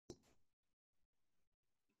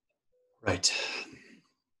Right.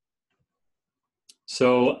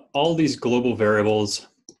 So all these global variables,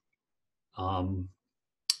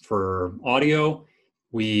 for audio,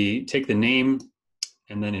 we take the name,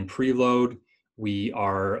 and then in preload, we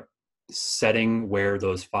are setting where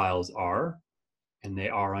those files are, and they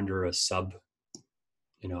are under a subroot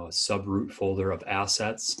folder of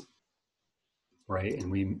assets, right?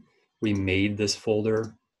 And we made this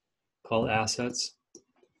folder called assets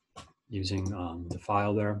using the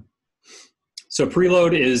file there. So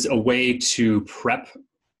preload is a way to prep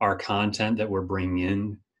our content that we're bringing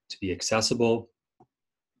in to be accessible.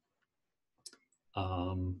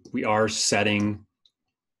 We are setting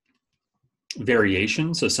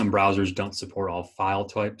variation, so some browsers don't support all file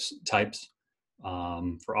types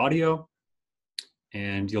for audio.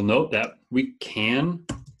 And you'll note that we can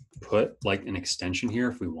put like an extension here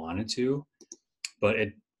if we wanted to, but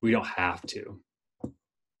we don't have to.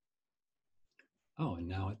 Oh, and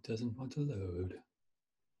now it doesn't want to load.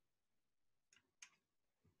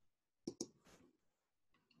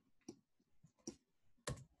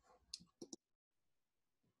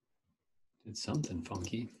 Did something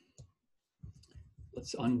funky.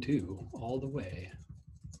 Let's undo all the way.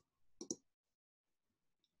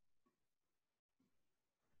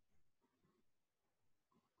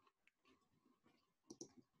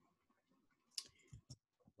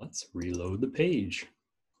 Let's reload the page.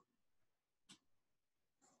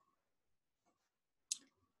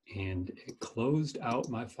 And it closed out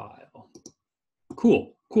my file.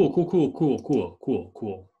 Cool, cool, cool, cool, cool, cool, cool,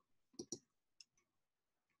 cool.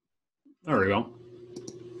 There we go.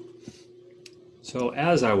 So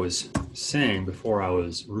as I was saying before I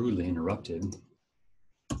was rudely interrupted,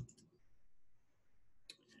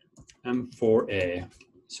 M4A.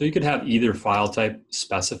 So you could have either file type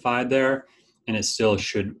specified there, and it still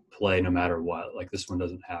should play no matter what. Like this one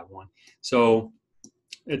doesn't have one. So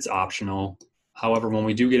it's optional. However, when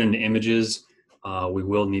we do get into images, we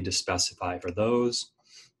will need to specify for those.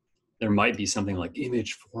 There might be something like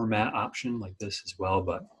image format option like this as well,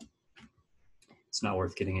 but it's not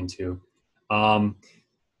worth getting into. So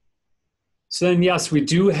then, yes, we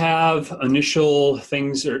do have initial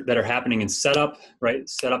things that are happening in setup, right?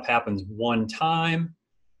 Setup happens one time.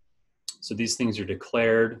 So these things are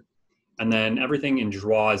declared. And then everything in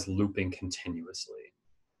draw is looping continuously.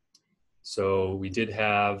 So we did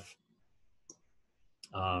have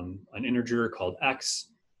an integer called x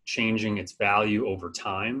changing its value over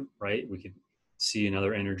time, right? We could see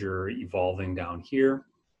another integer evolving down here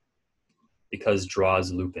because draw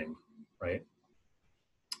is looping, right?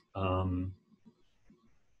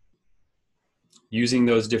 Using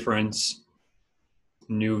those different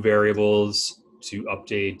new variables to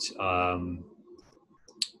update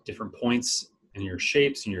different points in your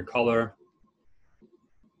shapes and your color.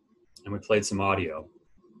 And we played some audio.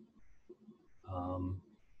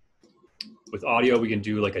 With audio, we can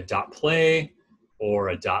do like a dot play or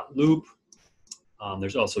a dot loop.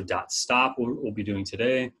 There's also dot stop we'll be doing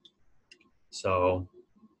today. So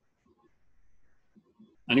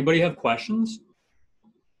anybody have questions?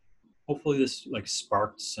 Hopefully this like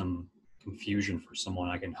sparked some confusion for someone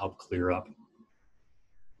I can help clear up.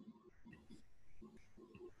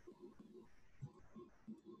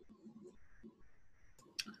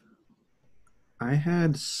 I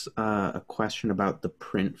had a question about the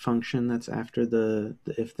print function that's after the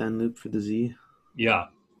if-then loop for the Z. Yeah.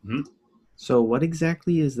 Mm-hmm. So what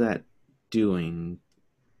exactly is that doing?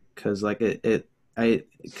 Because like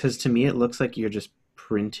because to me it looks like you're just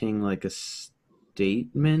printing like a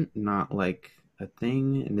statement, not like a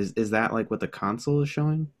thing. And is that like what the console is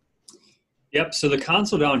showing? Yep. So the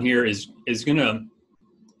console down here is gonna,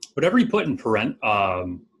 whatever you put in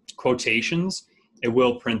quotations, it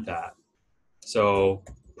will print that. So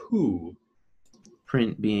poo.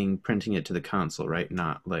 Printing it to the console, right?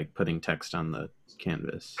 Not like putting text on the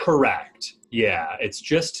canvas. Correct. Yeah, it's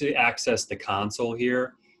just to access the console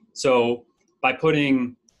here. So by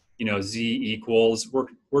putting, z equals,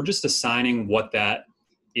 we're just assigning what that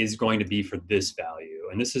is going to be for this value,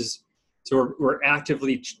 and this is so we're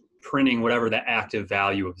actively printing whatever the active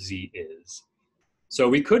value of z is. So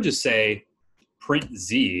we could just say print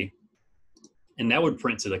z, and that would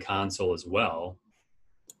print to the console as well.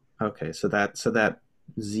 Okay, so that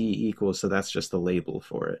z equals, so that's just the label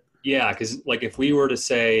for it. Yeah, because like if we were to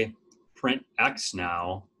say print x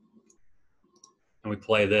now, and we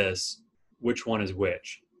play this, which one is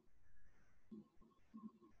which?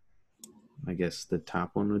 I guess the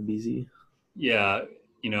top one would be z. Yeah,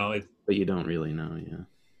 but you don't really know, yeah.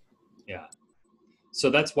 Yeah. So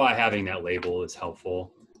that's why having that label is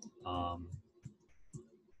helpful.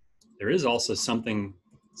 There is also something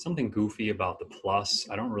something goofy about the plus.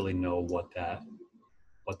 I don't really know what that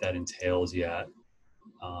entails yet.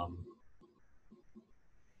 I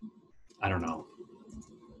don't know.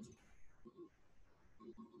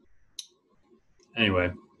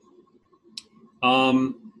 Anyway,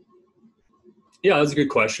 yeah, that's a good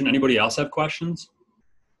question. Anybody else have questions?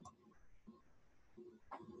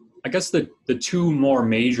 I guess the two more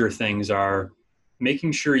major things are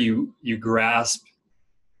making sure you grasp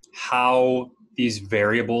how these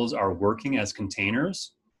variables are working as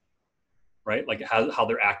containers, right? Like how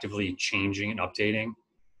they're actively changing and updating,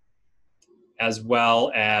 as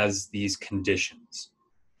well as these conditions.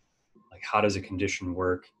 Like how does a condition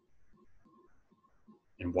work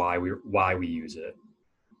and why we use it.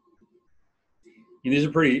 And these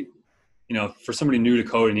are pretty, for somebody new to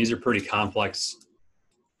coding, these are pretty complex,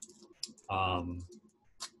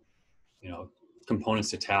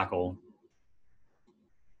 components to tackle.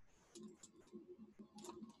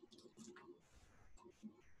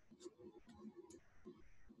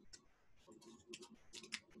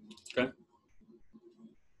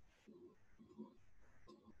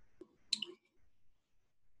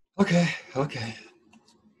 Okay. Okay.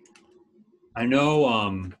 I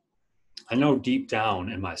know deep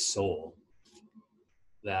down in my soul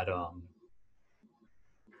that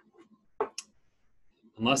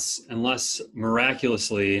unless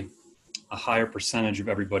miraculously a higher percentage of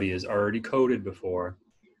everybody is already coded before,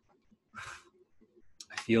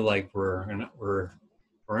 I feel like we're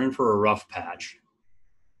in for a rough patch.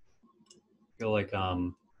 I feel like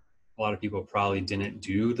a lot of people probably didn't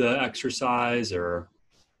do the exercise, or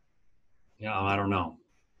I don't know.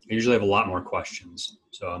 I usually have a lot more questions,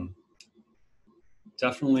 so I'm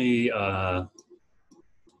definitely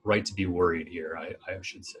right to be worried here, I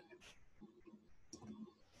should say.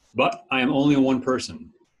 But I am only one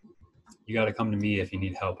person. You got to come to me if you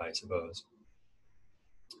need help, I suppose.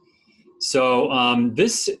 So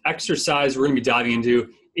this exercise we're going to be diving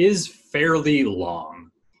into is fairly long.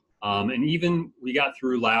 And even we got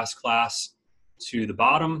through last class to the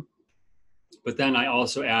bottom, but then I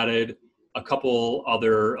also added a couple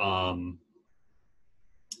other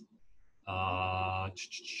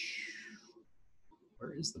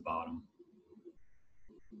where is the bottom?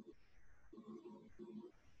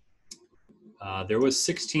 There was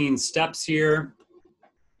 16 steps here.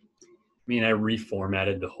 I mean, I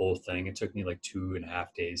reformatted the whole thing. It took me like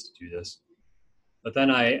 2.5 days to do this. But then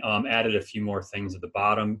I added a few more things at the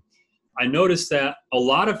bottom. I noticed that a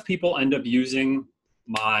lot of people end up using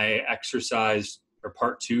my exercise or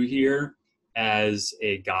part 2 here as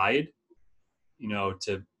a guide,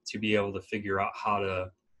 to be able to figure out how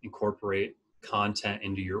to incorporate content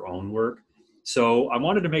into your own work. So I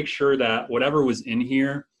wanted to make sure that whatever was in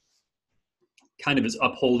here kind of is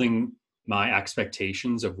upholding my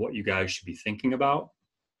expectations of what you guys should be thinking about.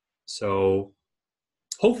 So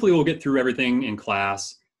hopefully we'll get through everything in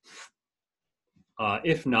class.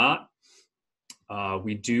 If not,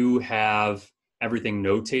 we do have everything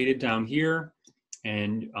notated down here.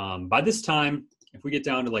 And by this time, if we get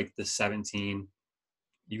down to like the 17,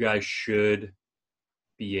 you guys should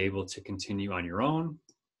be able to continue on your own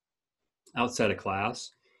outside of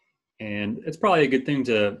class. And it's probably a good thing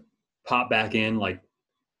to pop back in like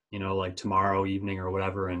tomorrow evening or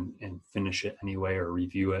whatever and finish it anyway or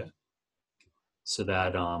review it so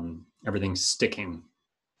that everything's sticking,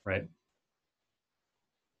 right?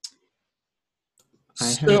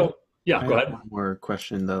 Go ahead. One more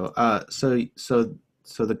question though. So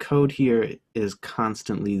the code here is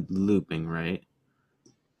constantly looping, right?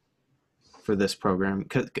 For this program,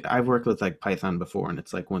 because I've worked with like Python before, and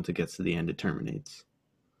it's like once it gets to the end, it terminates.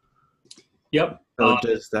 Yep.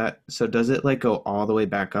 So does it like go all the way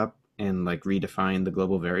back up and like redefine the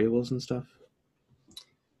global variables and stuff?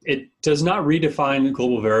 It does not redefine the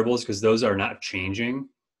global variables because those are not changing.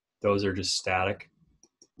 Those are just static.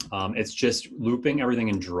 It's just looping everything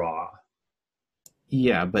in draw.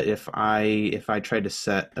 Yeah, but if I try to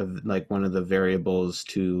set like one of the variables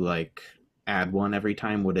to like add one every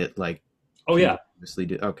time, would it like? Oh yeah.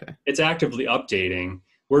 Do okay. It's actively updating.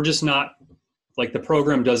 We're just not like the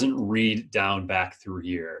program doesn't read down back through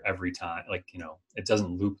here every time. Like it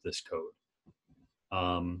doesn't loop this code.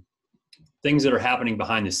 Things that are happening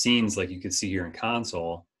behind the scenes, like you can see here in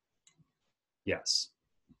console. Yes.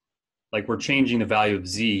 Like we're changing the value of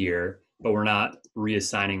Z here, but we're not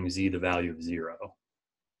reassigning Z the value of 0.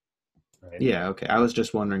 Right? Yeah, okay. I was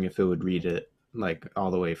just wondering if it would read it like all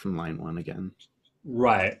the way from line 1 again.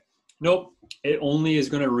 Right. Nope. It only is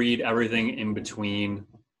going to read everything in between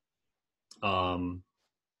the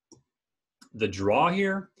draw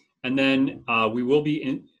here. And then we will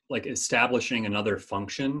be establishing another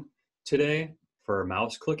function today for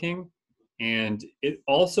mouse clicking. And it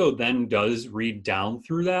also then does read down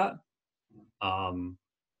through that.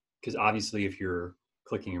 Because obviously if you're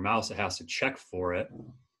clicking your mouse, it has to check for it.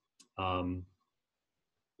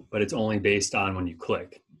 But it's only based on when you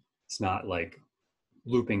click. It's not like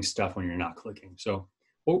looping stuff when you're not clicking. So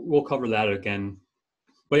we'll cover that again.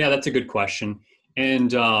 But yeah, that's a good question.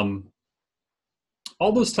 And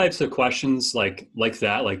all those types of questions like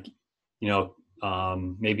that, like, you know,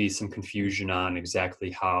 maybe some confusion on exactly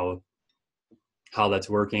how that's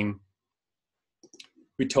working.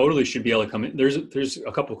 We totally should be able to come in. There's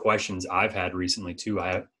a couple of questions I've had recently too.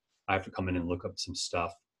 I have to come in and look up some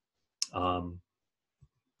stuff.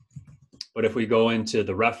 But if we go into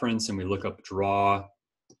the reference and we look up draw,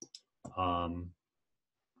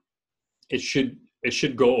 it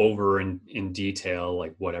should go over in detail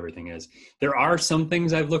like what everything is. There are some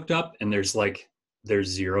things I've looked up and there's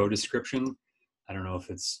zero description. I don't know if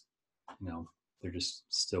it's, you know, they're just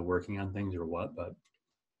still working on things or what, but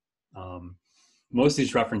most of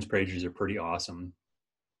these reference pages are pretty awesome.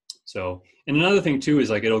 So, and another thing too is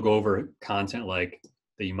like it'll go over content like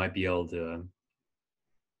that you might be able to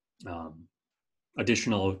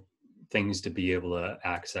additional things to be able to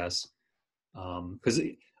access, because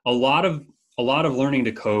a lot of learning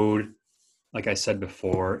to code, like I said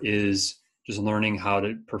before, is just learning how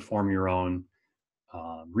to perform your own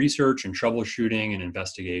research and troubleshooting and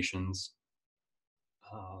investigations.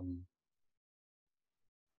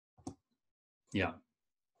 Yeah.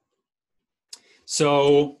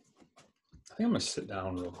 So I think I'm gonna sit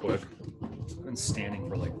down real quick. I've been standing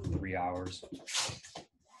for like 3 hours.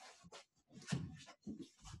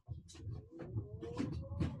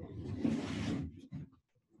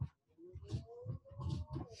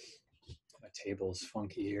 My table's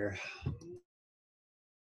funky here.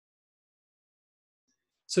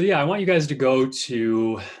 So yeah, I want you guys to go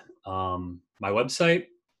to my website,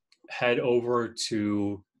 head over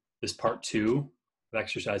to this part 2 of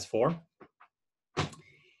exercise 4.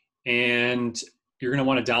 And you're gonna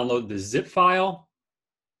wanna download the zip file,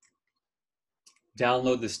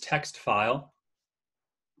 download this text file,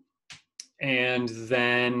 and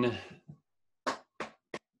then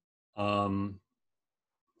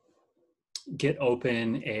get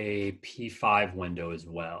open a P5 window as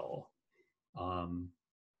well.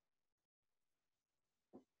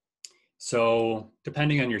 So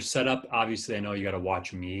depending on your setup, obviously I know you got to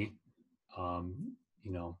watch me.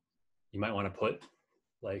 You know, you might want to put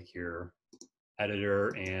like your editor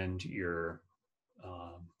and your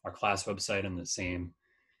our class website in the same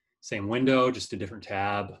window, just a different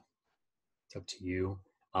tab. It's up to you.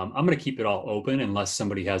 I'm going to keep it all open unless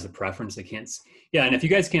somebody has a preference. They can't. Yeah, and if you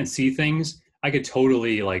guys can't see things, I could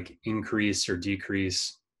totally like increase or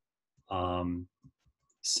decrease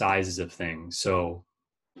sizes of things. So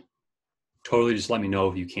totally just let me know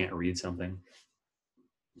if you can't read something.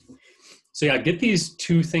 So yeah, get these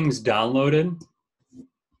 2 things downloaded.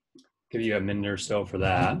 Give you a minute or so for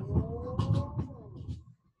that.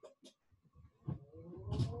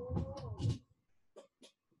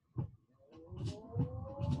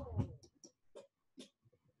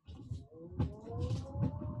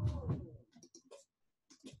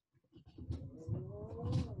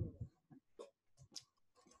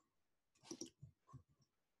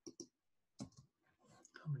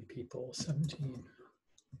 How many people? 17.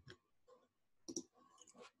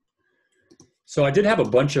 So I did have a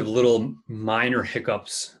bunch of little minor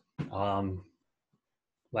hiccups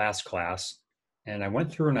last class, and I went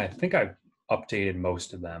through and I think I updated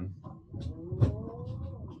most of them,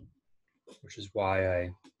 which is why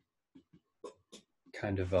I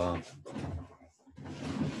kind of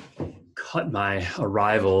cut my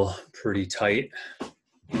arrival pretty tight.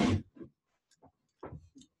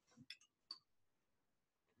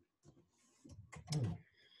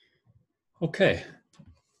 Okay.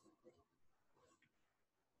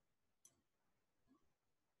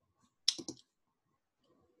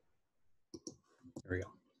 There we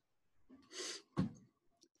go.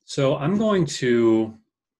 So I'm going to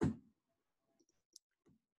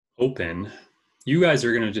open. You guys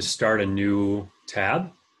are going to just start a new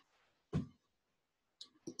tab.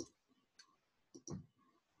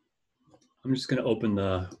 I'm just going to open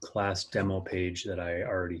the class demo page that I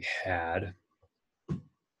already had.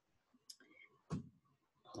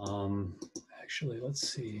 Actually,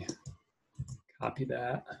 let's see. Copy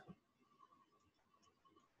that.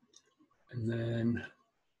 And then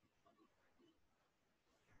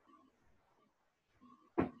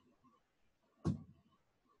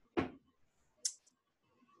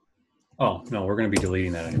oh, no, we're going to be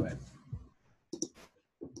deleting that anyway.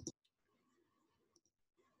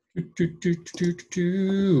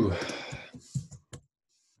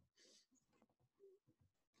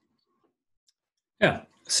 Yeah.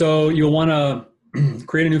 So you'll want to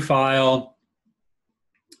create a new file.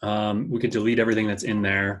 We could delete everything that's in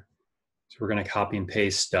there. So we're going to copy and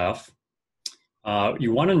paste stuff.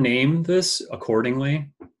 You want to name this accordingly.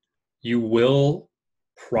 You will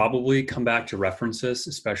probably come back to references,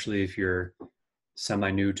 especially if you're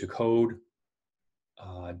semi-new to code.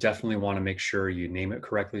 Definitely want to make sure you name it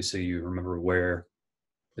correctly so you remember where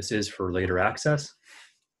this is for later access.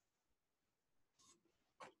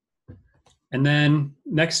 And then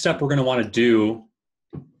next step we're going to want to do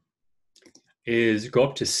is go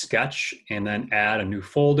up to Sketch and then add a new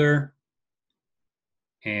folder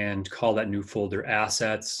and call that new folder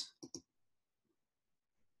Assets.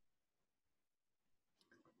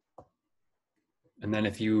 And then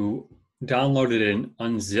if you downloaded and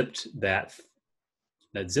unzipped that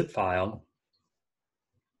zip file,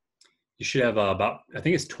 you should have about, I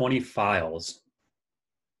think it's 20 files.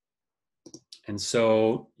 And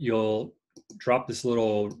so you'll drop this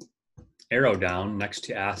little arrow down next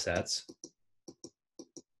to Assets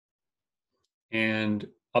and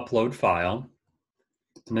upload file.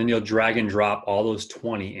 And then you'll drag and drop all those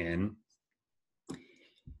 20 in.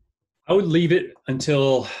 I would leave it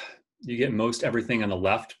until you get most everything on the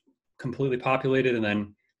left completely populated. And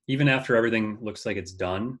then even after everything looks like it's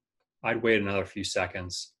done, I'd wait another few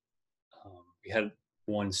seconds. We had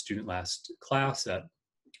one student last class that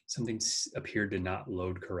something appeared to not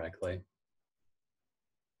load correctly.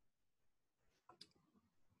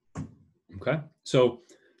 Okay, so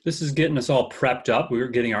this is getting us all prepped up. We're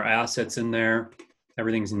getting our assets in there.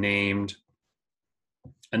 Everything's named.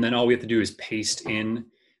 And then all we have to do is paste in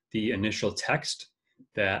the initial text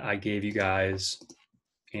that I gave you guys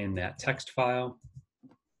in that text file.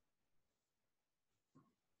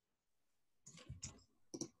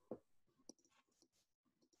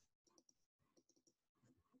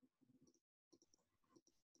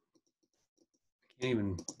 I can't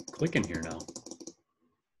even click in here now.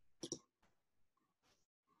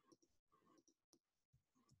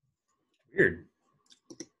 Weird.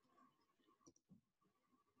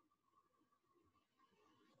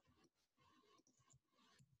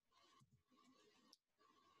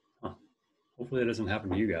 Huh. Hopefully that doesn't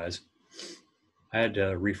happen to you guys. I had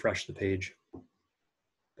to refresh the page.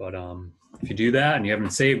 But if you do that and you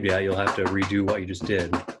haven't saved yet, you'll have to redo what you just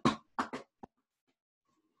did.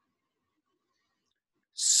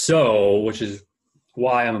 So, which is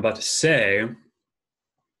why I'm about to say,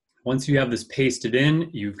 once you have this pasted in,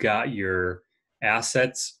 you've got your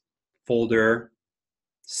assets folder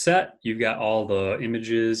set. You've got all the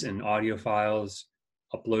images and audio files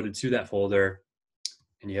uploaded to that folder,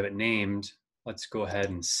 and you have it named. Let's go ahead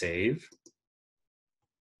and save.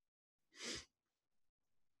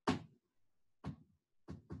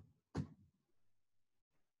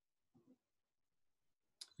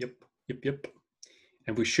 Yep.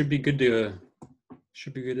 And we should be good to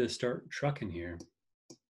start trucking here.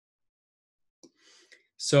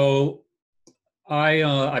 So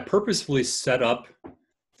I purposefully set up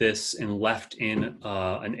this and left in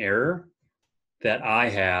an error that I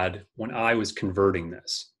had when I was converting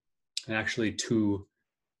this, and actually two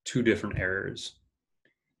different errors.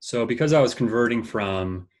 So because I was converting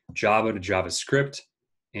from Java to JavaScript,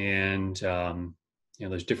 and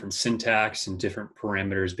there's different syntax and different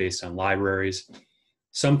parameters based on libraries,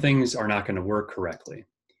 some things are not going to work correctly.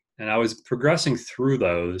 And I was progressing through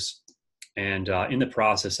those, and in the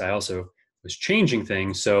process, I also was changing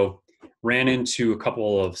things, so ran into a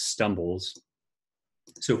couple of stumbles.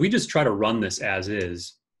 So if we just try to run this as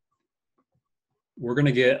is, we're going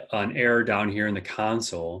to get an error down here in the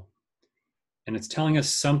console, and it's telling us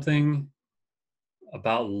something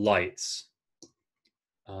about lights.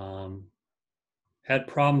 Had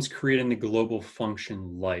problems creating the global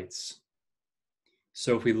function lights.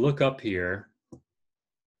 So if we look up here,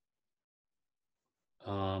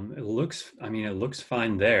 it looks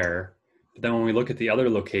fine there. But then when we look at the other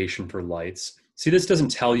location for lights, see, this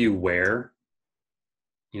doesn't tell you where,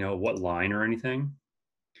 what line or anything.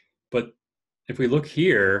 But if we look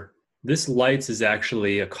here, this lights is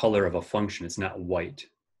actually a color of a function. It's not white,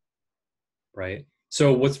 right?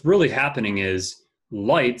 So what's really happening is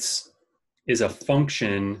lights is a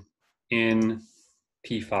function in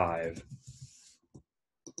P5.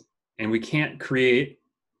 And we can't create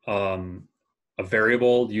a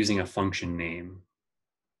variable using a function name.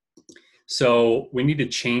 So we need to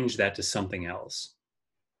change that to something else.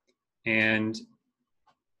 And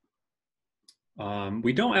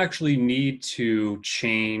we don't actually need to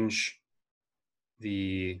change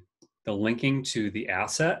the linking to the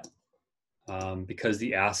asset because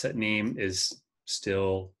the asset name is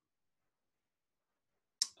still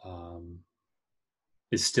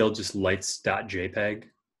is still just lights.jpg.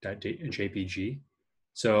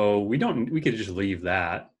 So we could just leave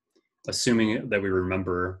that, assuming that we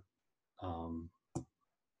remember,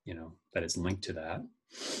 that it's linked to that.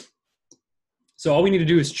 So all we need to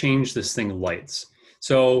do is change this thing lights.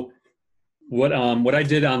 So what I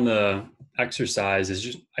did on the exercise is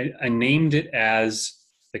just I named it as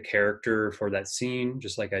the character for that scene,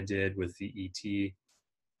 just like I did with the ET.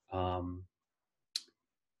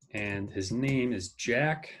 And his name is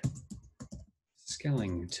Jack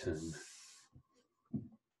Skellington,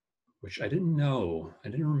 which I didn't know. I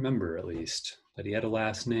didn't remember, at least, that he had a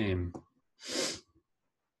last name.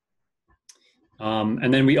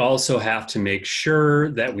 And then we also have to make sure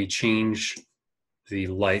that we change the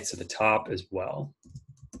lights at the top as well.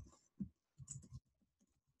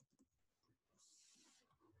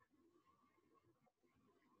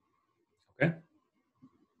 Okay.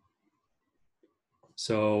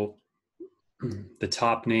 So the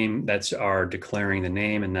top name, that's our declaring the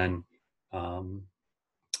name. And then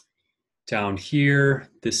down here,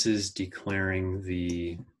 this is declaring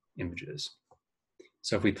the images.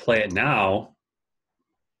 So if we play it now,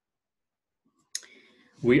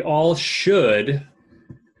 we all should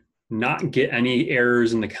not get any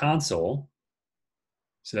errors in the console.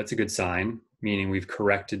 So that's a good sign, meaning we've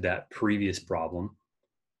corrected that previous problem.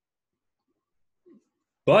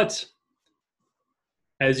 But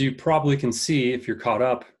as you probably can see, if you're caught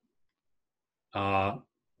up,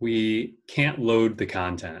 we can't load the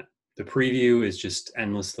content. The preview is just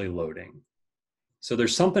endlessly loading. So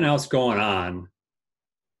there's something else going on,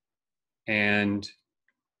 and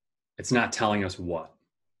it's not telling us what,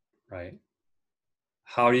 right?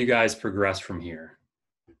 How do you guys progress from here?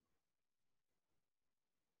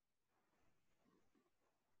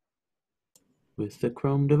 With the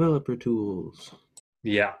Chrome developer tools.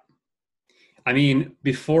 Yeah. I mean,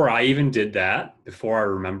 before I even did that, before I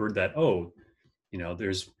remembered that,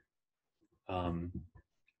 there's,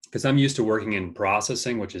 because I'm used to working in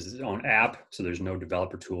processing, which is its own app, so there's no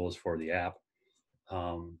developer tools for the app.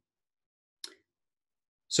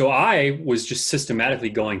 So I was just systematically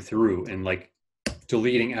going through and like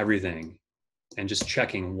deleting everything and just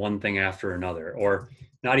checking one thing after another, or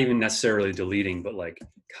not even necessarily deleting, but like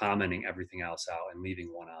commenting everything else out and leaving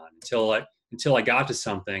one on until I got to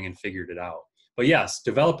something and figured it out. But yes,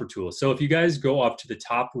 developer tools. So if you guys go up to the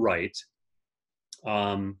top right,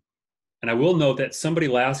 and I will note that somebody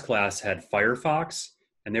last class had Firefox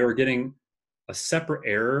and they were getting a separate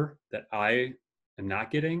error that I am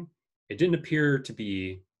not getting. It didn't appear to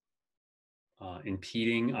be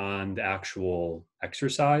impeding on the actual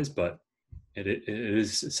exercise, but it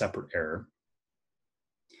is a separate error.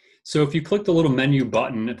 So if you click the little menu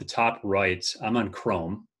button at the top right, I'm on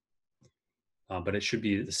Chrome, but it should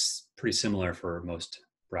be pretty similar for most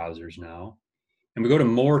browsers now. And we go to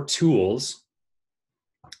more tools,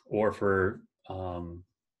 or for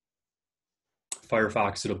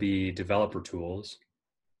Firefox, it'll be developer tools.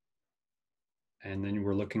 And then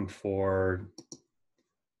we're looking for,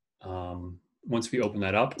 once we open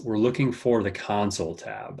that up, we're looking for the console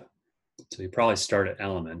tab. So you probably start at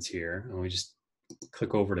elements here, and we just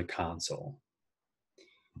click over to console.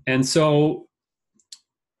 And so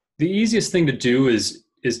the easiest thing to do is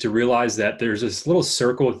to realize that there's this little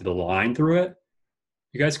circle with the line through it.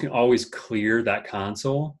 You guys can always clear that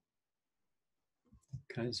console.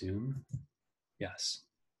 Can I zoom? Yes,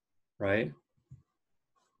 right?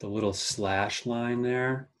 The little slash line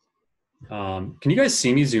there. Can you guys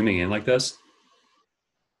see me zooming in like this?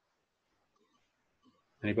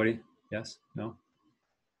 Anybody? Yes? No?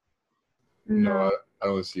 No, I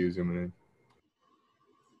don't see you zooming in.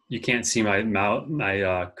 You can't see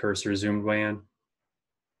my cursor zoomed way in?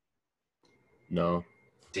 No.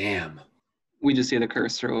 Damn. We just see the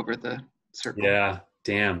cursor over the circle. Yeah,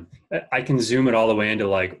 damn. I can zoom it all the way into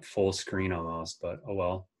like full screen almost, but oh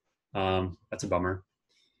well. That's a bummer.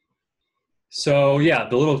 So yeah,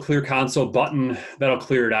 the little clear console button, that'll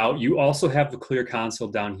clear it out. You also have the clear console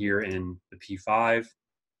down here in the P5.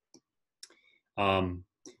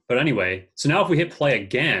 But anyway, so now if we hit play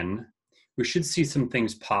again, we should see some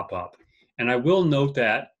things pop up. And I will note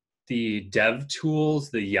that the dev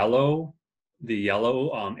tools, the yellow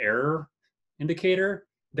error indicator,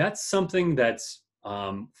 that's something that's,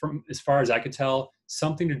 from as far as I could tell,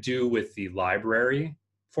 something to do with the library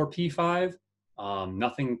for P5.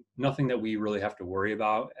 Nothing that we really have to worry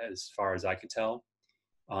about as far as I could tell.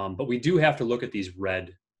 But we do have to look at these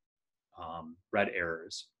red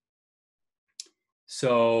errors.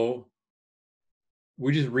 So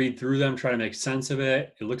we just read through them, try to make sense of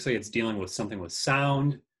it. It looks like it's dealing with something with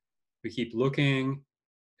sound. We keep looking.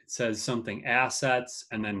 It says something assets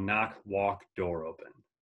and then knock, walk, door open.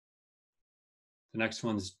 The next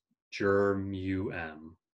one's germ.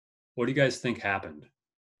 What do you guys think happened?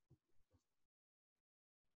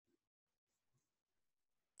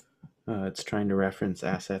 It's trying to reference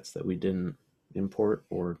assets that we didn't import,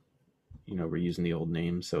 or we're using the old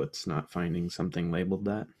name, so it's not finding something labeled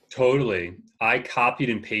that. Totally. I copied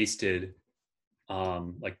and pasted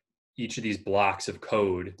like each of these blocks of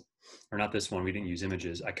code, or not this one, we didn't use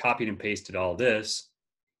images. I copied and pasted all this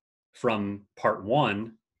from part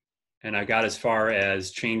 1, and I got as far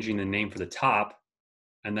as changing the name for the top,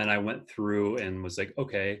 and then I went through and was like,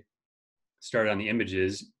 okay, started on the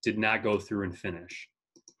images, did not go through and finish.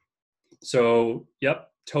 So,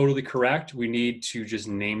 yep, totally correct. We need to just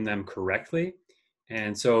name them correctly.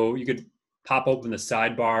 And so you could pop open the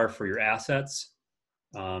sidebar for your assets.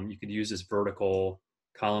 You could use this vertical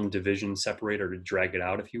column division separator to drag it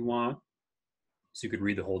out if you want. So you could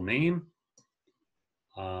read the whole name.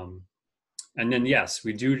 And then, yes,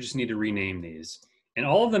 we do just need to rename these. And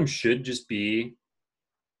all of them should just be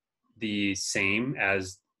the same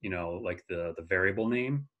as, like the variable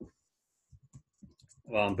name.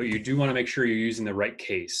 But you do want to make sure you're using the right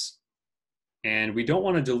case. And we don't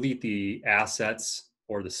want to delete the assets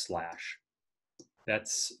or the slash.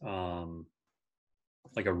 That's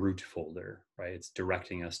like a root folder, right? It's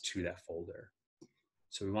directing us to that folder.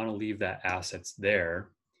 So we want to leave that assets there.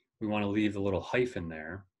 We want to leave the little hyphen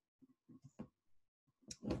there.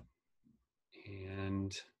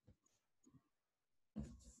 And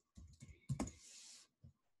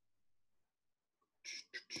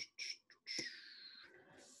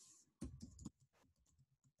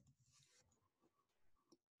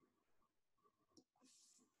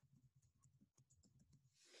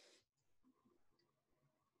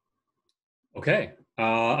okay,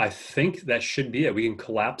 I think that should be it. We can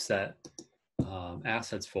collapse that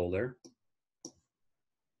assets folder.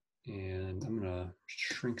 And I'm gonna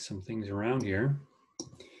shrink some things around here.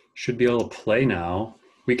 Should be able to play now.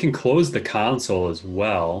 We can close the console as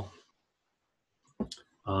well.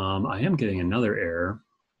 I am getting another error.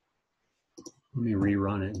 Let me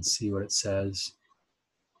rerun it and see what it says.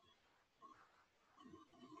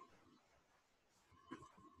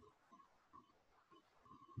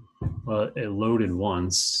 Well, it loaded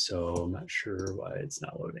once, so I'm not sure why it's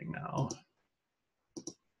not loading now.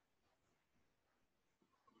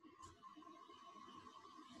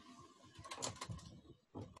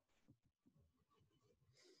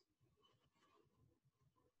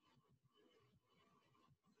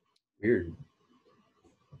 Weird.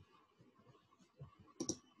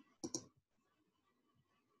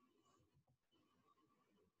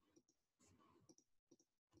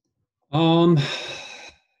 I'm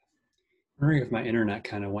wondering if my internet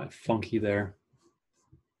kind of went funky there.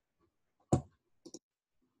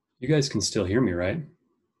 You guys can still hear me, right?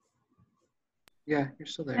 Yeah, you're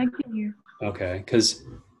still I there. can hear. Okay, because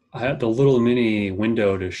I had the little mini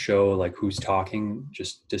window to show like who's talking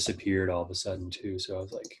just disappeared all of a sudden too. So I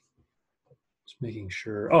was like, just making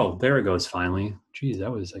sure. Oh, there it goes finally. Geez,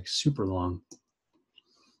 that was like super long.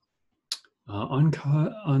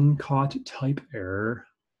 Uncaught type error.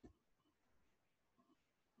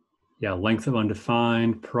 Yeah, length of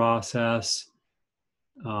undefined process.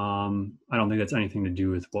 I don't think that's anything to do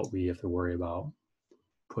with what we have to worry about.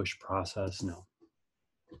 Push process, no.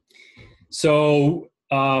 So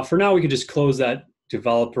for now, we could just close that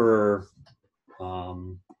developer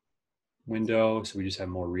window, so we just have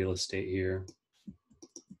more real estate here.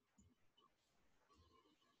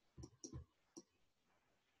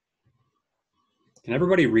 Can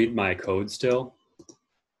everybody read my code still?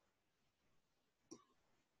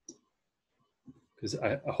 Because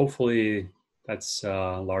hopefully that's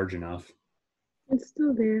large enough. It's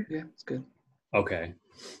still there. Yeah, it's good. Okay,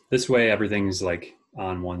 this way everything's like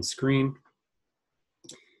on one screen.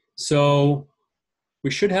 So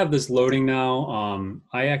we should have this loading now.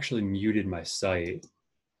 I actually muted my site,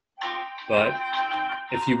 but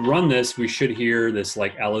if you run this, we should hear this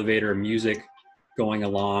like elevator music going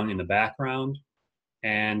along in the background,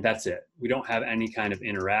 and that's it. We don't have any kind of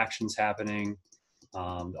interactions happening.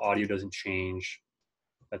 The audio doesn't change.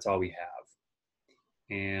 That's all we have.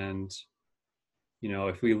 And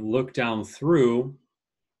if we look down through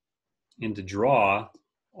into draw,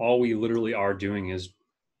 all we literally are doing is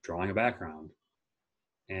drawing a background.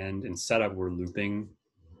 And in setup, we're looping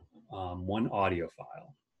one audio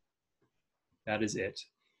file. That is it.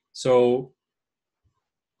 So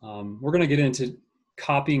we're going to get into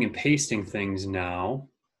copying and pasting things now,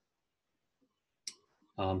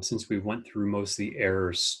 since we went through most of the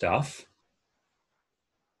error stuff.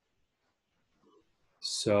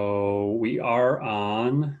 So we are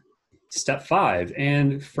on step 5,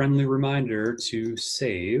 and friendly reminder to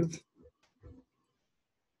save.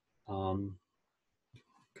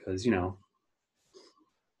 Because, you know,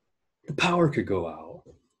 the power could go out.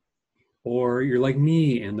 Or you're like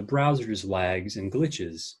me and the browser just lags and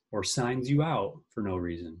glitches or signs you out for no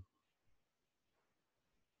reason.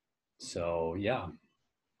 So yeah.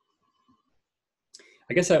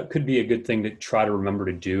 I guess that could be a good thing to try to remember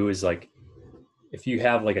to do is like, if you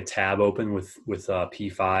have like a tab open with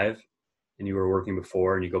P5 and you were working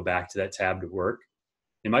before and you go back to that tab to work,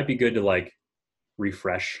 it might be good to like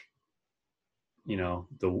refresh, you know,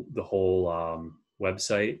 the whole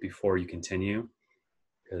website before you continue,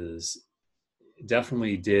 because it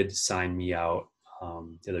definitely did sign me out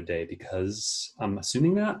the other day, because I'm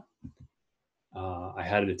assuming that I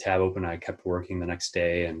had a tab open. I kept working the next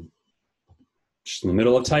day, and just in the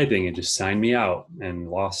middle of typing, it just signed me out and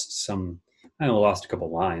lost some. I only lost a couple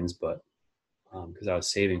lines, but because I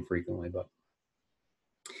was saving frequently. But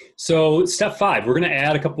so step 5, we're going to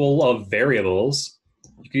add a couple of variables.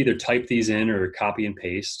 You can either type these in or copy and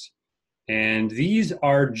paste, and these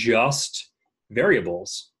are just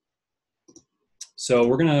variables. So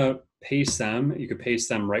we're going to paste them. You could paste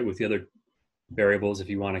them right with the other variables if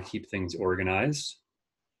you want to keep things organized.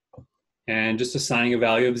 And just assigning a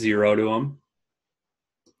value of 0 to them.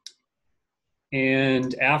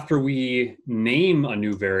 And after we name a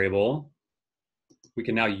new variable, we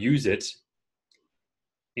can now use it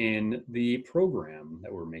in the program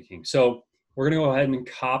that we're making. So we're going to go ahead and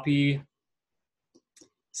copy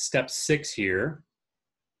step 6 here.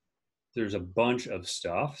 There's a bunch of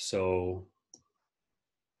stuff, so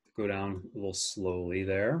go down a little slowly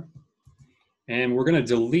there. And we're going to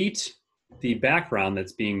delete the background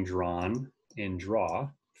that's being drawn in Draw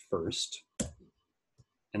first,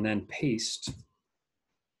 and then paste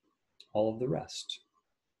all of the rest.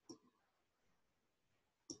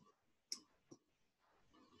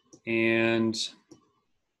 And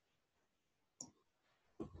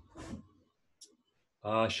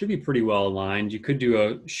should be pretty well aligned. You could do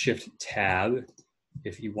a Shift Tab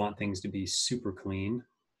if you want things to be super clean.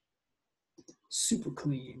 Super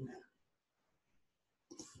clean.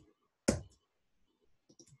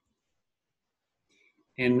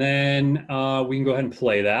 And then we can go ahead and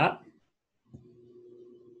play that.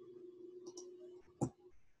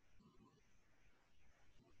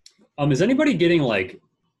 Is anybody getting like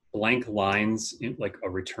blank lines, in, like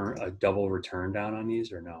a double return down on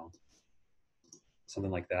these, or no?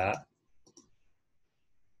 Something like that.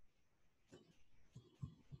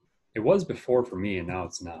 It was before for me, and now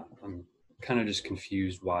it's not. I'm kind of just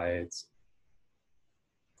confused why it's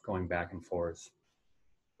going back and forth.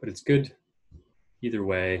 But it's good either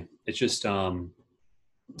way. It's just, you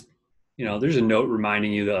know, there's a note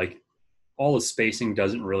reminding you that like all the spacing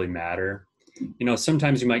doesn't really matter. You know,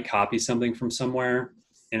 sometimes you might copy something from somewhere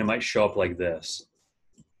and it might show up like this.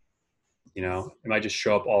 You know, it might just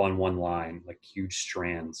show up all in one line, like huge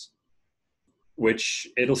strands, which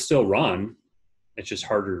it'll still run. It's just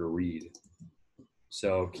harder to read.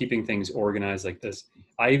 So keeping things organized like this.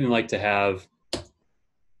 I even like to have,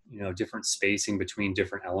 you know, different spacing between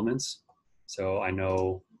different elements. So I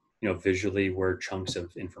know, you know, visually where chunks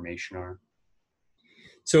of information are.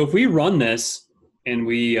 So if we run this and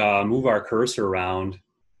we move our cursor around,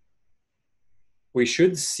 we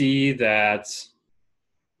should see that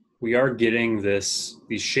we are getting these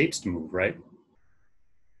shapes to move, right?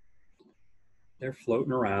 They're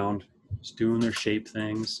floating around, just doing their shape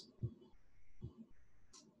things.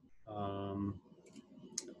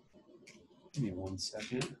 Give me 1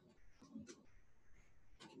 second.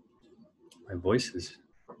 My voice is,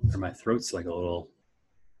 or my throat's like a little,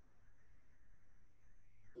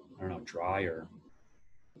 I don't know, dry or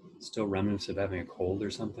still remnants of having a cold or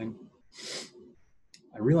something.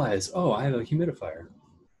 I realize, oh, I have a humidifier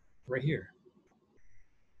right here.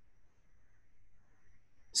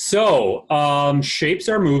 So shapes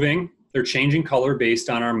are moving. They're changing color based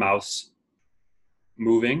on our mouse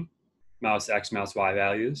moving, mouse X, mouse Y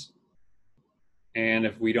values. And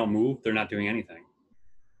if we don't move, they're not doing anything,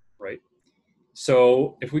 right?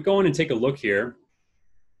 So if we go in and take a look here,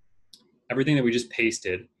 everything that we just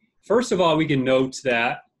pasted, first of all, we can note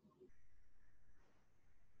that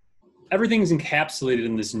everything's encapsulated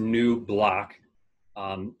in this new block,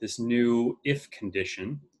 this new if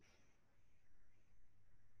condition.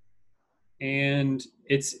 And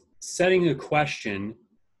it's setting a question,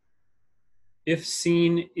 if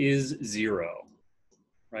scene is 0,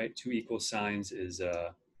 right? 2 equal signs is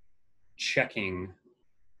checking.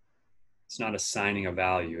 It's not assigning a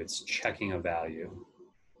value, it's checking a value.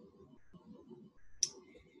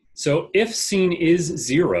 So if scene is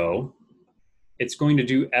 0, it's going to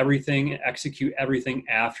do everything, execute everything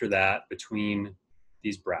after that between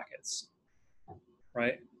these brackets,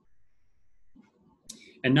 right?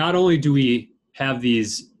 And not only do we have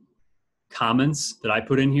these comments that I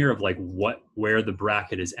put in here of like where the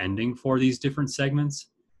bracket is ending for these different segments,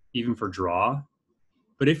 even for draw.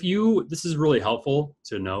 But if you, this is really helpful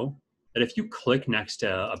to know that if you click next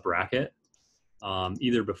to a bracket,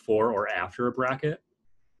 either before or after a bracket,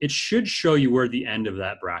 it should show you where the end of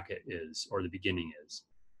that bracket is or the beginning is,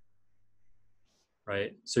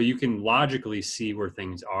 right? So you can logically see where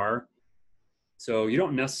things are. So you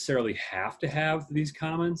don't necessarily have to have these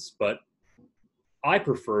comments, but I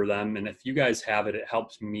prefer them. And if you guys have it, it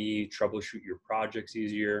helps me troubleshoot your projects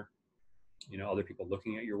easier, you know, other people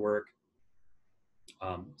looking at your work.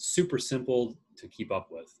 Super simple to keep up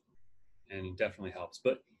with, and it definitely helps.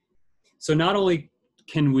 But so not only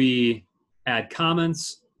can we add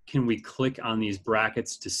comments, can we click on these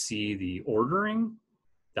brackets to see the ordering,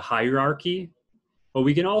 the hierarchy, but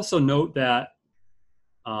we can also note that,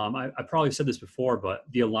 I probably said this before, but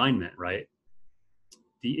the alignment, right?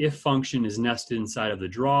 The if function is nested inside of the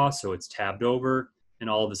draw, so it's tabbed over, and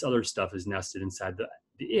all of this other stuff is nested inside the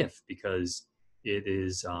if because it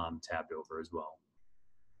is tabbed over as well.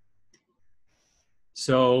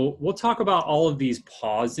 So we'll talk about all of these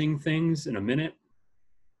pausing things in a minute.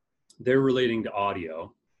 They're relating to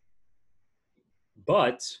audio.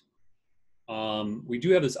 But we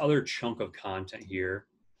do have this other chunk of content here,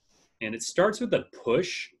 and it starts with a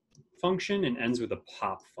push function and ends with a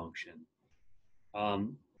pop function.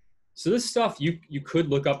 So this stuff you could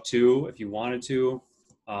look up too if you wanted to.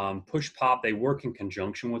 Push, pop, they work in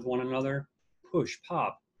conjunction with one another. Push,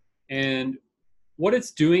 pop. And what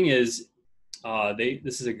it's doing is,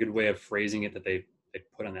 this is a good way of phrasing it that they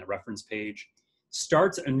put on that reference page.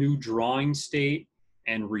 Starts a new drawing state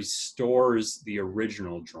and restores the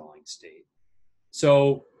original drawing state.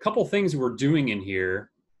 So a couple things we're doing in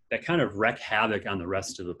here that kind of wreak havoc on the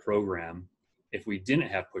rest of the program if we didn't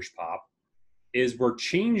have push pop is we're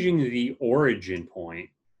changing the origin point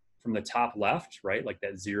from the top left, right? Like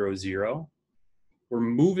that 0, 0. We're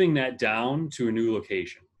moving that down to a new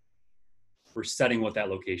location. We're setting what that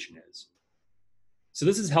location is. So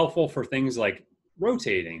this is helpful for things like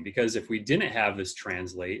rotating, because if we didn't have this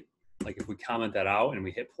translate, like if we comment that out and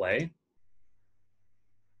we hit play,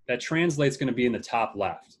 that translate's going to be in the top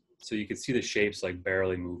left. So you can see the shapes like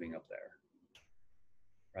barely moving up there,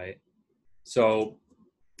 right? So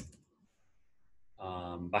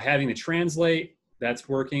by having the translate, that's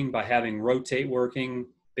working. By having rotate working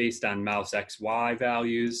based on mouse XY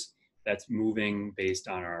values, that's moving based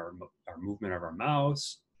on our movement of our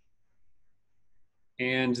mouse.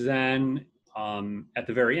 And then at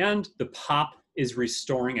the very end, the pop is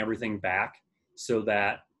restoring everything back so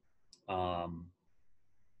that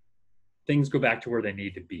things go back to where they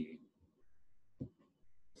need to be.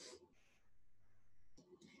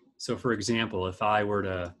 So for example, if I were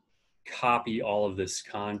to copy all of this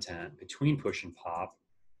content between push and pop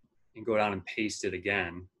and go down and paste it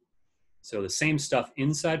again. So the same stuff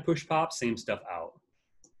inside push pop, same stuff out.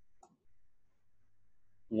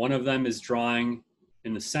 One of them is drawing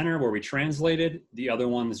in the center where we translated, the other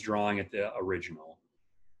one is drawing at the original.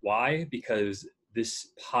 Why? Because this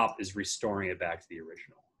pop is restoring it back to the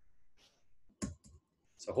original.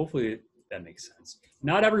 So hopefully that makes sense.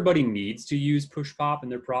 Not everybody needs to use push pop in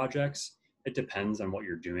their projects. It depends on what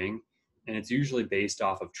you're doing. And it's usually based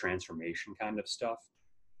off of transformation kind of stuff.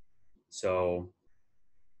 So,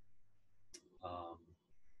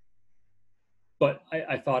 but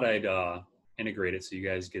I thought I'd integrate it so you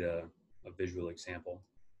guys get a visual example.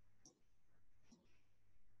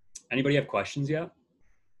 Anybody have questions yet?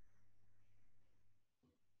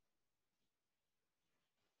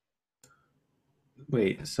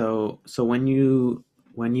 Wait, so when you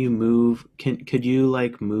move, could you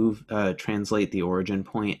like move translate the origin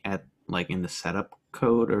point at like in the setup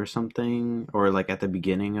code or something, or like at the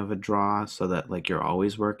beginning of a draw, so that like you're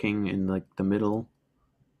always working in like the middle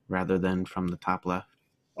rather than from the top left?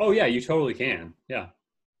 Oh yeah, you totally can. Yeah.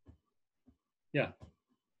 Yeah.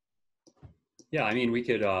 Yeah, I mean we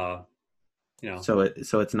could you know. So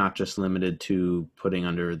it's not just limited to putting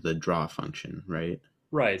under the draw function, right?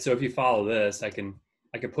 Right. So if you follow this, I can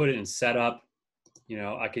put it in setup. You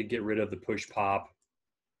know, I could get rid of the push pop,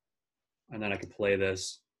 and then I could play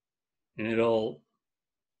this, and it'll.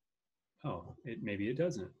 Oh, maybe it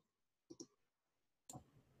doesn't.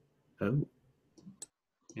 Oh.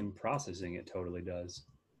 In processing, it totally does.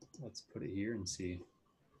 Let's put it here and see.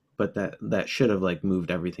 But that should have like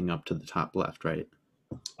moved everything up to the top left, right?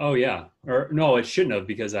 Oh yeah, or no, it shouldn't have,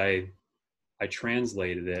 because I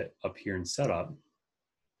translated it up here in setup.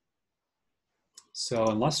 So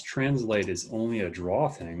unless translate is only a draw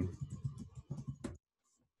thing.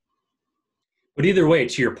 But either way,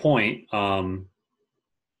 to your point,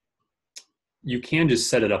 you can just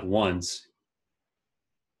set it up once.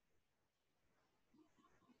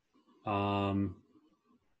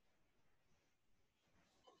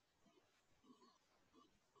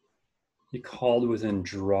 You called within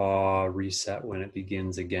draw reset when it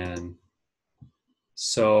begins again.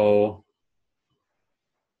 So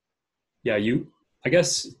yeah, I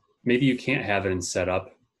guess maybe you can't have it in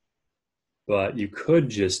setup, but you could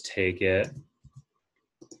just take it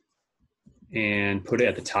and put it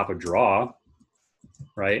at the top of draw,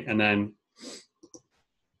 right? And then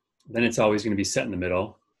it's always going to be set in the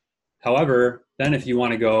middle. However, then if you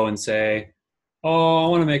want to go and say, oh, I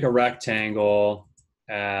want to make a rectangle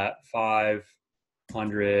at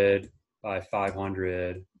 500 by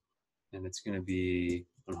 500, and it's going to be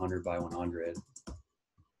 100 by 100.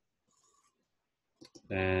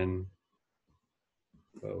 Then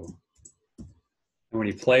go. And when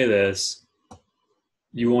you play this,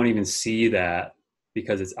 you won't even see that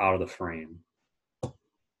because it's out of the frame.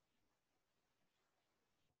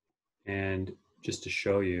 And just to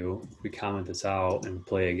show you, if we comment this out and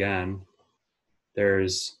play again,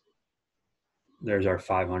 there's our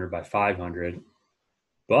 500 by 500,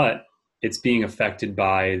 but it's being affected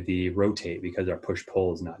by the rotate because our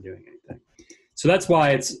push-pull is not doing anything. So that's why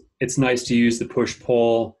it's nice to use the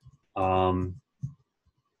push-pull. You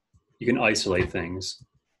can isolate things,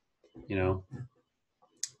 you know.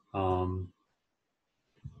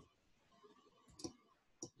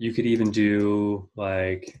 You could even do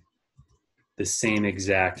like the same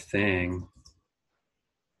exact thing,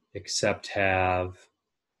 except have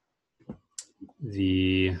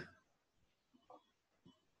the,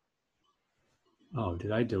 oh,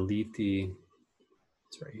 did I delete the,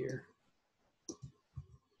 it's right here.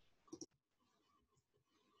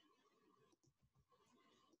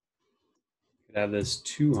 Could have this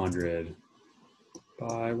 200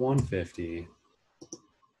 by 150.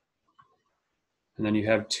 And then you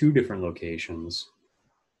have two different locations,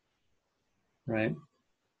 right?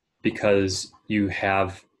 Because you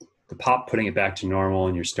have the pop putting it back to normal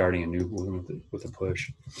and you're starting a new one with a push.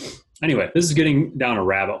 Anyway, this is getting down a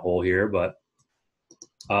rabbit hole here, but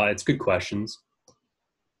it's good questions.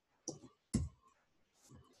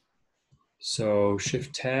 So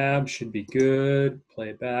Shift Tab should be good. Play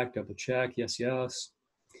it back, double check, yes, yes.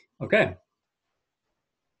 Okay.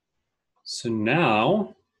 So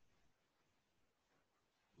now,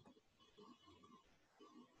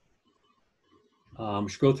 we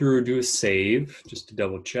should go through and do a save just to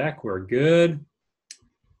double check we're good.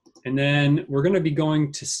 And then we're going to be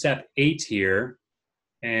going to step 8 here,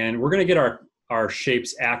 and we're going to get our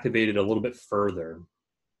shapes activated a little bit further.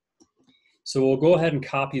 So we'll go ahead and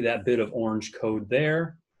copy that bit of orange code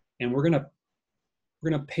there, and we're going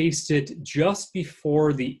to paste it just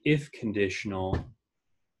before the if conditional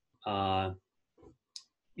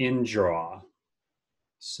in draw.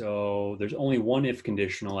 So there's only one if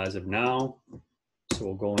conditional as of now. So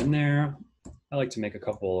we'll go in there. I like to make a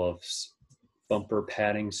couple of bumper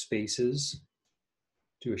padding spaces.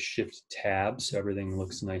 Do a Shift Tab so everything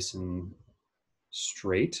looks nice and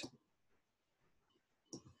straight.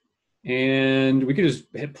 And we could just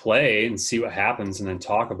hit play and see what happens and then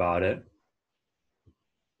talk about it.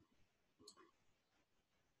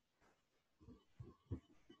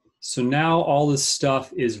 So now all this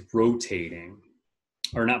stuff is rotating,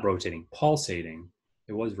 or not rotating, pulsating.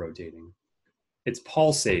 It was rotating. It's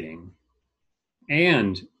pulsating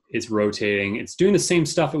and it's rotating. It's doing the same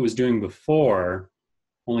stuff it was doing before,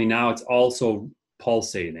 only now it's also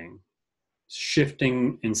pulsating,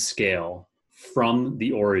 shifting in scale from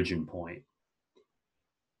the origin point.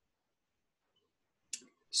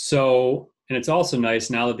 So, and it's also nice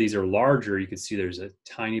now that these are larger, you can see there's a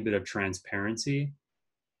tiny bit of transparency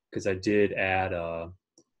because I did add a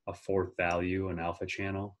fourth value, an alpha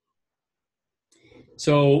channel.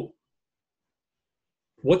 So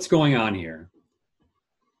what's going on here?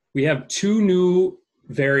 We have two new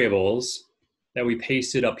variables that we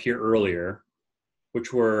pasted up here earlier,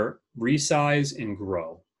 which were resize and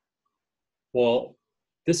grow. Well,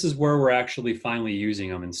 this is where we're actually finally using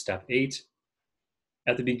them in step 8.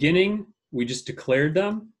 At the beginning, we just declared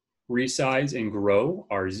them. Resize and grow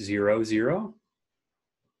are 0, 0.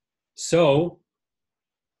 So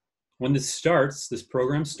when this starts, this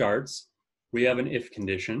program starts, we have an if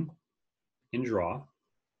condition in draw.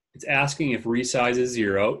 It's asking if resize is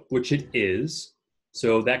 0, which it is.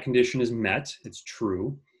 So that condition is met, it's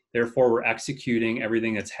true. Therefore, we're executing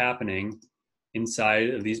everything that's happening inside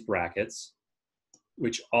of these brackets,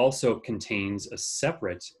 which also contains a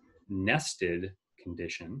separate nested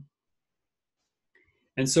condition.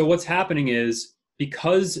 And so what's happening is,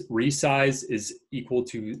 because resize is equal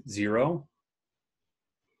to 0,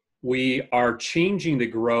 we are changing the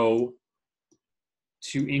grow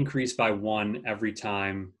to increase by 1 every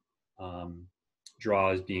time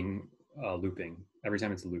draw is being looping, every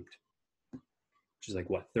time it's looped, which is like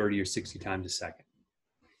what, 30 or 60 times a second.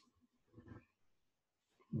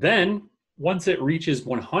 Then once it reaches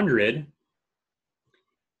 100,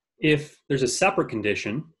 if there's a separate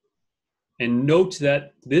condition, and note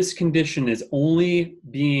that this condition is only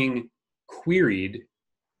being queried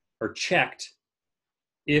or checked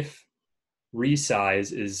if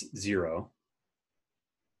resize is 0,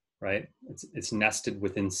 right? It's nested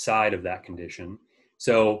within inside of that condition.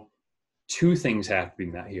 So 2 things have to be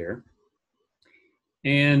met here.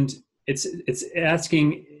 And it's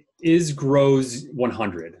asking, is grows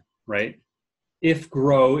 100, right? If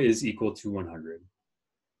grow is equal to 100.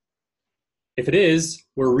 If it is,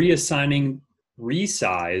 we're reassigning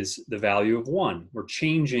resize the value of 1. We're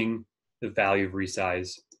changing the value of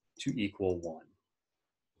resize to equal 1.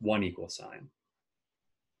 1 equal sign.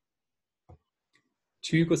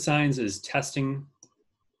 2 equal signs is testing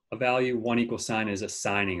a value. 1 equal sign is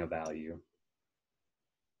assigning a value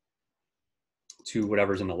to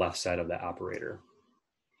whatever's on the left side of that operator.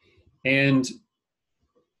 And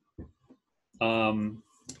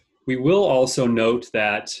we will also note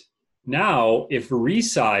that now if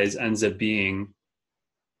resize ends up being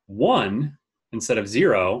 1 instead of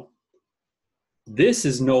 0, this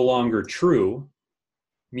is no longer true,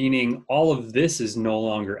 meaning all of this is no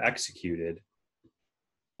longer executed.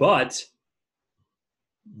 But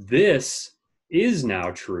this is now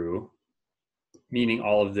true, meaning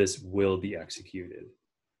all of this will be executed.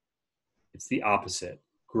 It's the opposite.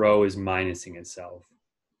 Grow is minusing itself.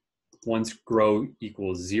 Once grow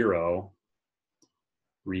equals 0,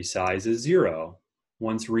 resize is 0.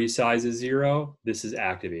 Once resize is 0, this is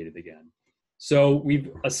activated again. So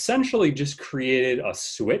we've essentially just created a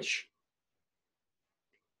switch,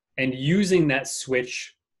 and using that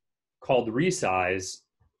switch called resize,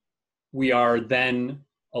 we are then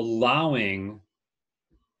allowing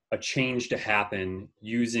a change to happen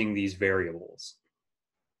using these variables.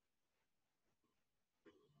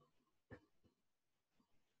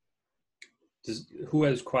 Who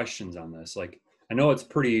has questions on this? Like, I know it's a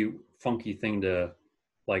pretty funky thing to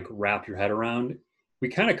like wrap your head around. We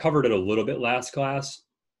kind of covered it a little bit last class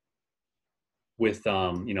with,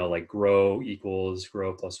 you know, like grow equals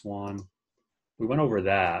grow plus 1. We went over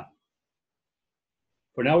that.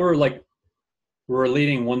 But now we're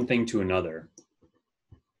relating one thing to another.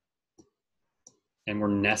 And we're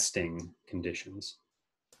nesting conditions.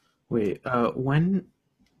 Wait, when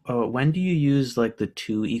do you use like the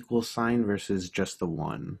 2 equal sign versus just the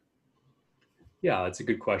 1? Yeah, that's a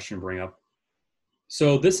good question to bring up.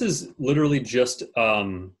 So this is literally just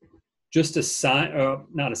not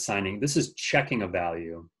assigning. This is checking a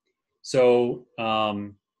value. So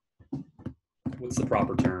what's the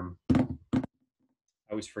proper term?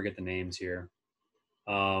 I always forget the names here.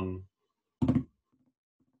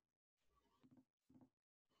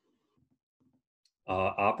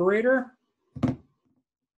 Operator? I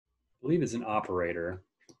believe it's an operator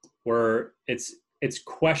where it's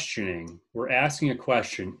questioning. We're asking a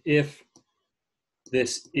question if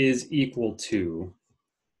this is equal to.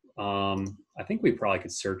 I think we probably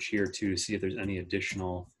could search here too to see if there's any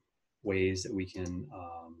additional ways that we can.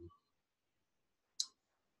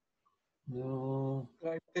 No.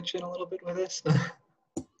 Can I pitch in a little bit with this?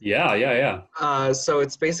 Yeah. So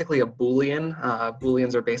it's basically a Boolean.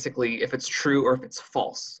 Booleans are basically if it's true or if it's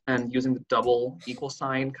false. And using the double equal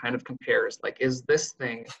sign kind of compares, like, is this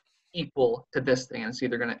thing equal to this thing? And it's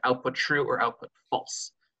either going to output true or output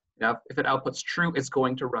false. Now, if it outputs true, it's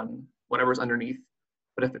going to run whatever's underneath.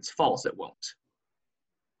 But if it's false, it won't.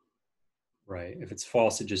 Right. If it's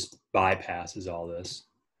false, it just bypasses all this.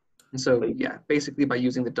 And so, yeah, basically by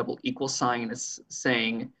using the double equal sign, it's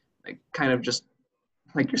saying, like, kind of just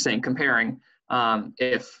like you're saying, comparing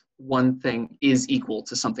if one thing is equal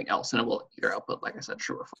to something else, and it will either output, like I said,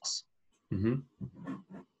 true or false. Mm-hmm.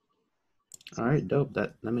 All right, dope.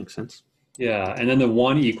 That makes sense. Yeah, and then the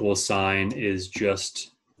 1 equal sign is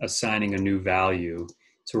just assigning a new value.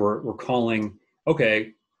 So we're calling,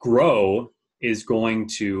 okay, grow is going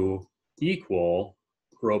to equal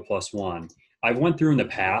grow plus 1. I've went through in the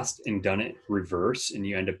past and done it reverse, and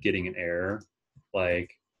you end up getting an error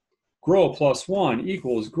like grow plus 1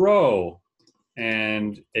 equals grow,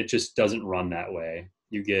 and it just doesn't run that way.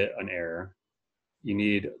 You get an error. You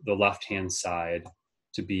need the left-hand side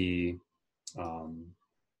to be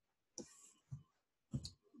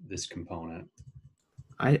this component.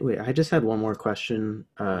 I just had one more question.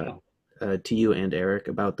 Yeah. to you and Eric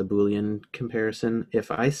about the Boolean comparison.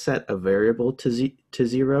 If I set a variable to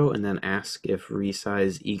 0 and then ask if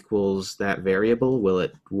resize equals that variable, will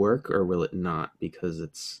it work or will it not? Because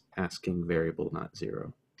it's asking variable, not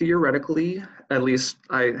 0. Theoretically, at least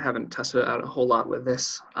I haven't tested it out a whole lot with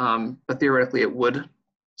this, but theoretically it would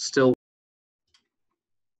still.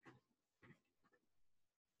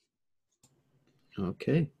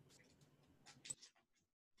 Okay.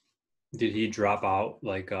 Did he drop out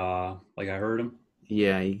like I heard him?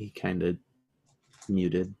 Yeah, he kind of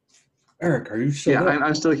muted. Eric, are you still Yeah, there?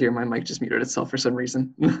 I'm still here. My mic just muted itself for some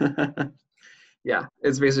reason. Yeah,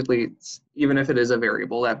 it's basically, even if it is a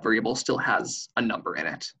variable, that variable still has a number in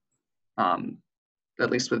it. At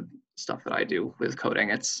least with stuff that I do with coding,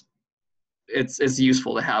 it's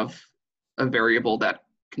useful to have a variable that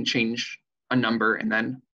can change a number and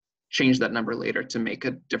then change that number later to make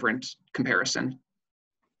a different comparison.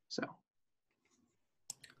 So.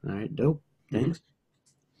 All right, dope. Thanks.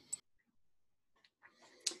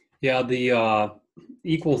 Yeah, the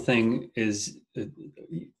equal thing is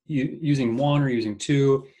using 1 or using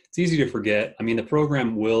 2. It's easy to forget. I mean, the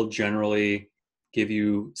program will generally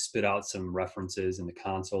spit out some references in the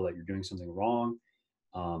console that you're doing something wrong.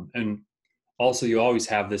 And also, you always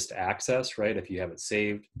have this to access, right, if you have it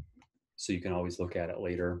saved. So you can always look at it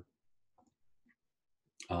later.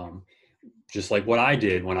 Just like what I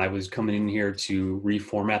did when I was coming in here to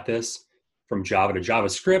reformat this from Java to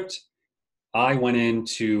JavaScript, I went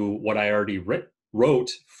into what I already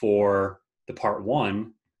wrote for the part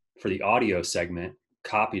 1 for the audio segment,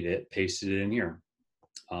 copied it, pasted it in here.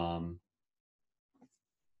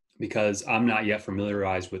 Because I'm not yet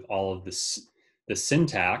familiarized with all of this, the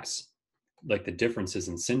syntax, like the differences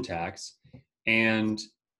in syntax, and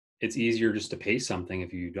it's easier just to paste something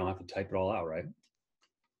if you don't have to type it all out, right?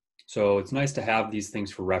 So it's nice to have these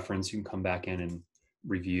things for reference. You can come back in and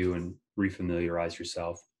review and refamiliarize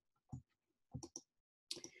yourself.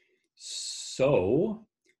 So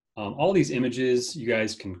all these images you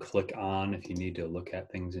guys can click on if you need to look at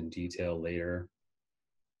things in detail later.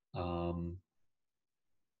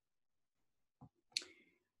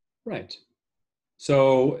 Right.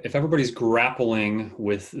 So if everybody's grappling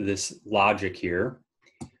with this logic here,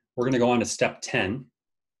 we're going to go on to step 10.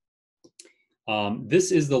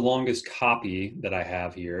 This is the longest copy that I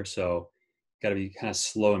have here, so got to be kind of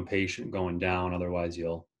slow and patient going down, otherwise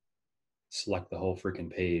you'll select the whole freaking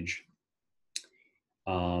page.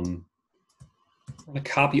 I'm going to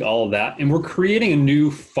copy all of that, and we're creating a new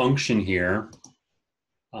function here,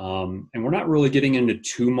 and we're not really getting into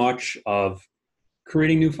too much of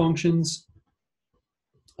creating new functions.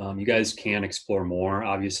 You guys can explore more,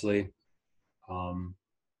 obviously.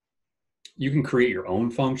 You can create your own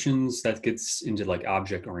functions. That gets into like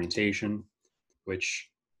object orientation, which,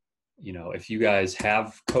 you know, if you guys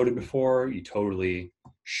have coded before, you totally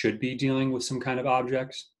should be dealing with some kind of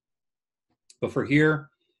objects. But for here,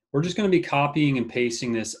 we're just going to be copying and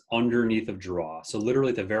pasting this underneath of draw. So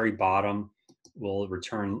literally at the very bottom, we'll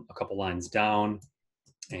return a couple lines down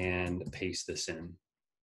and paste this in.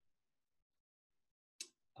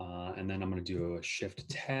 And then I'm going to do a shift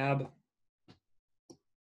tab.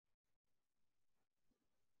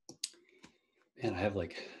 Man, I have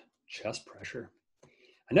like chest pressure.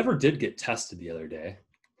 I never did get tested the other day.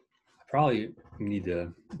 I probably need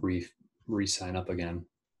to re-sign up again.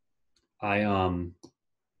 I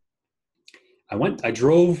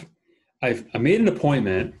made an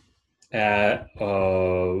appointment at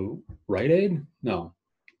Rite Aid? No,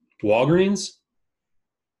 Walgreens?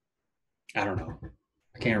 I don't know.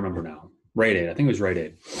 I can't remember now. Rite Aid, I think it was Rite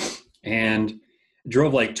Aid. And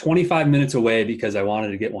drove like 25 minutes away because I wanted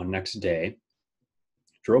to get one next day.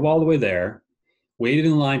 Drove all the way there, waited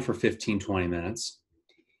in line for 15, 20 minutes.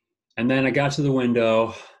 And then I got to the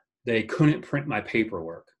window. They couldn't print my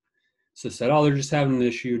paperwork. So I said, oh, they're just having an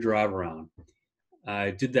issue, drive around.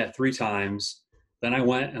 I did that 3 times. Then I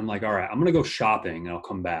went and I'm like, all right, I'm going to go shopping and I'll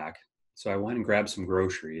come back. So I went and grabbed some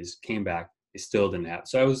groceries, came back. They still didn't have.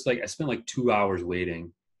 So I spent like 2 hours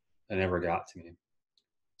waiting. It never got to me.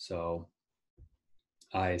 So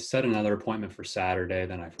I set another appointment for Saturday.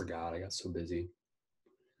 Then I forgot. I got so busy.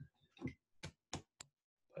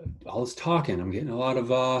 But all this talking, I'm getting a lot of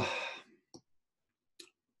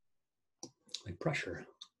like pressure.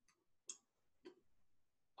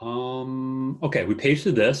 Okay, we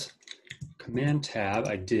pasted this. Command tab,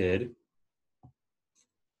 I did.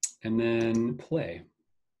 And then play.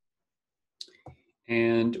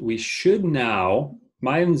 And we should now,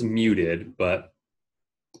 mine's muted, but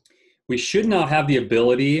we should now have the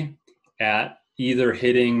ability at either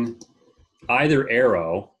hitting either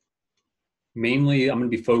arrow. Mainly, I'm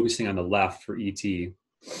going to be focusing on the left for ET.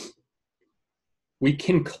 we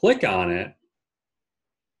can click on it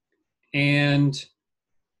and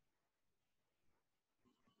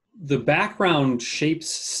the background shapes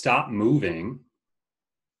stop moving.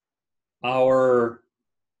 Our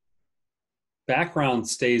background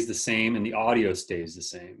stays the same and the audio stays the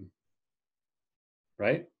same,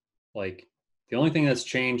 right? Like the only thing that's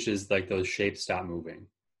changed is like those shapes stop moving.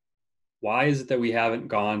 Why is it that we haven't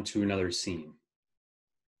gone to another scene?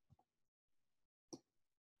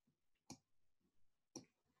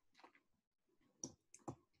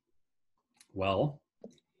 Well,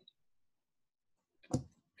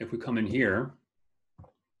 if we come in here,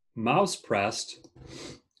 mouse pressed,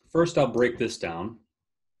 first I'll break this down.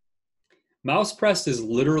 Mouse pressed is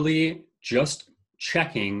literally just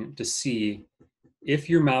checking to see if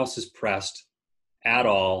your mouse is pressed at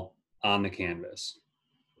all on the canvas.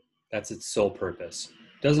 That's its sole purpose.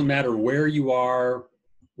 Doesn't matter where you are,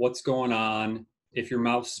 what's going on. If your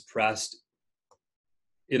mouse is pressed,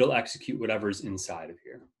 it'll execute whatever's inside of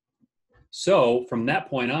here. So from that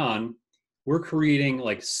point on, we're creating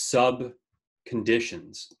like sub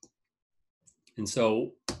conditions. And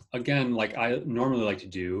so again, like I normally like to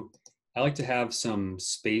do, I like to have some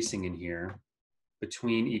spacing in here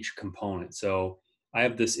between each component. So I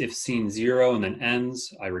have this if scene 0 and then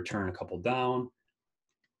ends, I return a couple down.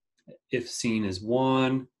 If scene is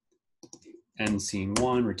 1, end scene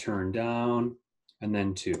 1, return down, and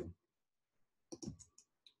then 2.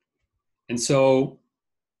 And so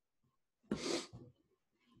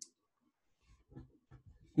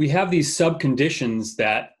we have these subconditions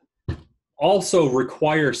that also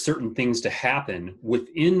require certain things to happen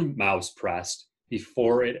within mouse pressed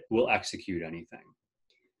before it will execute anything.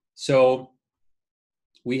 So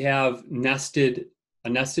we have a nested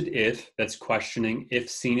if that's questioning if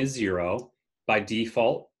scene is 0. By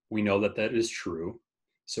default, we know that that is true,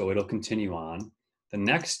 so it'll continue on. The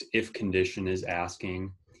next if condition is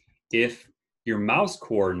asking if your mouse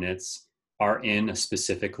coordinates are in a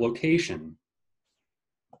specific location,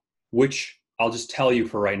 which I'll just tell you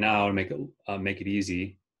for right now to make it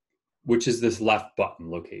easy, which is this left button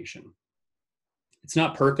location. It's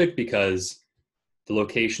not perfect because the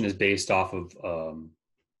location is based off of a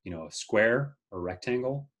square or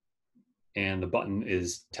rectangle, and the button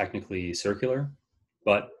is technically circular,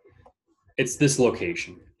 but it's this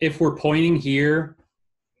location. If we're pointing here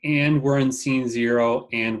and we're in scene 0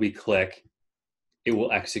 and we click, it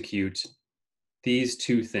will execute these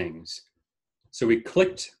two things. So we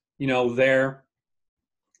clicked, there,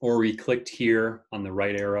 or we clicked here on the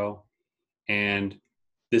right arrow, and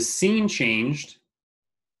the scene changed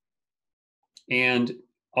and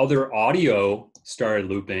other audio started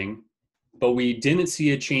looping, but we didn't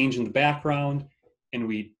see a change in the background, and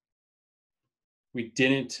we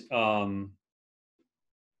didn't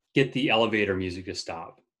get the elevator music to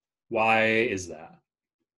stop. Why is that?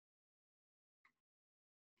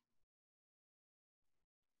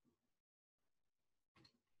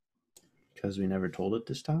 Because we never told it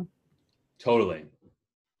to stop? Totally.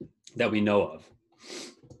 That we know of.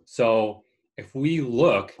 So if we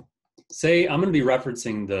look, say I'm going to be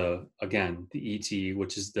referencing the ET,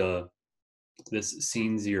 which is this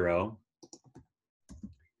scene 0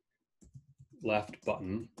 left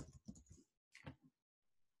button.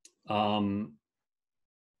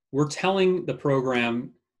 We're telling the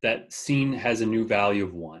program that scene has a new value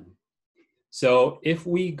of 1. So if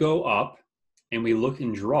we go up and we look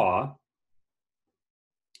in draw,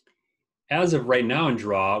 as of right now in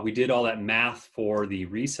draw, we did all that math for the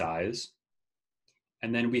resize.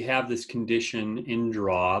 And then we have this condition in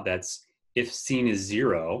draw that's if scene is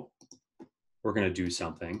 0, we're going to do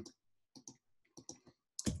something.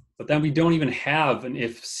 But then we don't even have an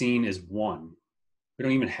if scene is 1. We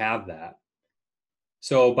don't even have that.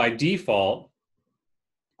 So by default,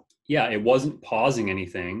 yeah, it wasn't pausing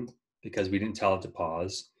anything because we didn't tell it to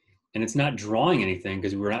pause. And it's not drawing anything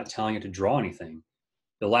because we were not telling it to draw anything.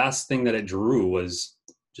 The last thing that it drew was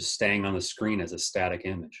just staying on the screen as a static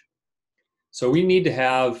image. So we need to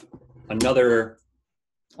have another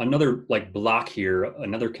like block here,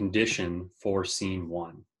 another condition for scene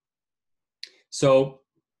 1. So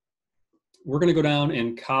we're going to go down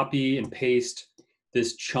and copy and paste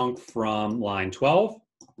this chunk from line 12.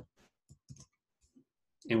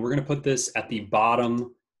 And we're going to put this at the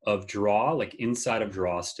bottom of draw, like inside of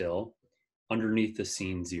draw still, underneath the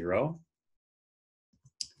scene 0.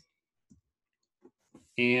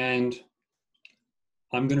 And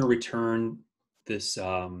I'm going to return this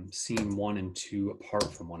scene 1 and 2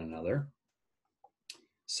 apart from one another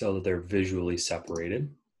so that they're visually separated.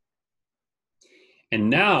 And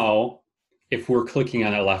now, if we're clicking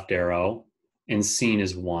on that left arrow and scene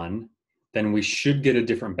is 1, then we should get a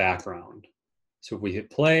different background. So if we hit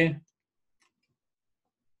play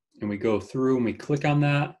and we go through and we click on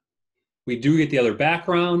that, we do get the other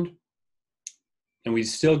background and we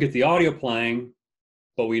still get the audio playing,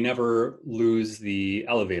 but we never lose the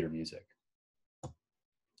elevator music.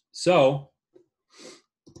 So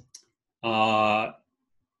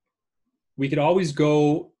we could always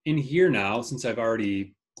go in here now, since I've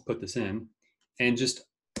already put this in, and just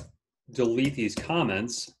delete these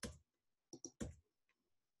comments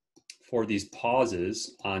for these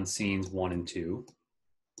pauses on scenes 1 and 2.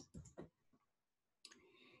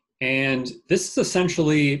 And this is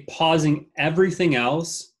essentially pausing everything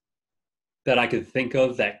else that I could think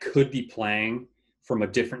of that could be playing from a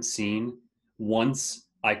different scene once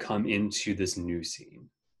I come into this new scene.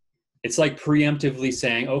 It's like preemptively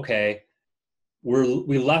saying, okay,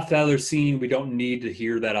 we left that other scene. We don't need to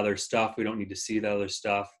hear that other stuff. We don't need to see that other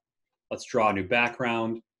stuff. Let's draw a new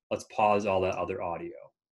background. Let's pause all that other audio.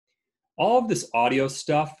 All of this audio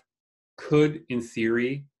stuff could, in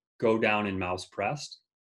theory, go down in mouse pressed.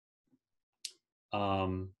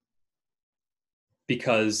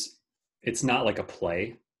 Because it's not like a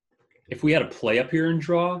play. If we had a play up here in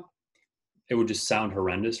draw, it would just sound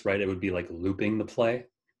horrendous, right? It would be like looping the play.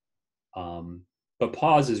 But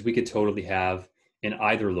pauses we could totally have in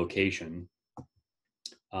either location.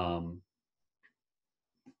 So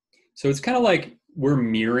it's kind of like we're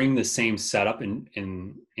mirroring the same setup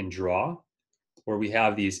in draw, where we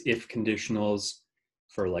have these if conditionals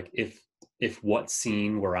for like if what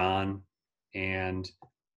scene we're on, and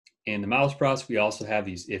in the mouse press we also have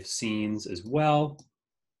these if scenes as well,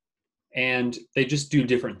 and they just do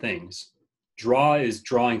different things. Draw is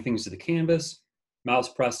drawing things to the canvas. Mouse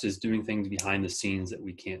pressed is doing things behind the scenes that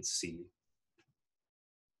we can't see.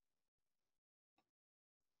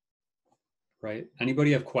 Right?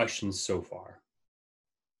 Anybody have questions so far?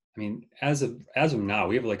 I mean, as of now,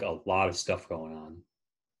 we have like a lot of stuff going on,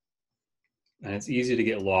 and it's easy to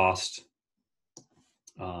get lost.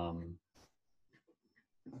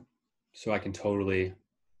 So I can totally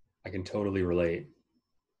relate.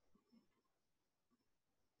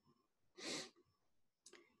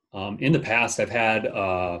 In the past, I've had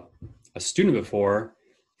a student before.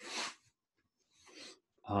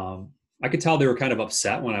 I could tell they were kind of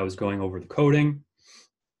upset when I was going over the coding,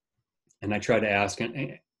 and I tried to ask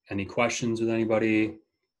any questions with anybody,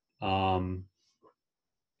 and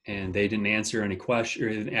they didn't answer any question, or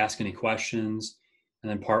didn't ask any questions.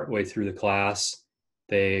 And then partway through the class,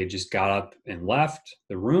 they just got up and left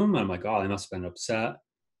the room. I'm like, oh, they must have been upset.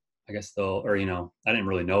 I guess they'll, or, I didn't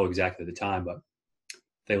really know exactly at the time, but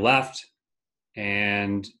they left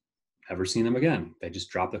and never seen them again. They just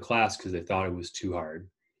dropped the class because they thought it was too hard,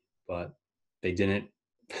 but they didn't.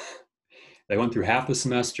 They went through half the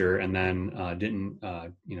semester and then didn't,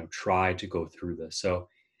 try to go through this. So,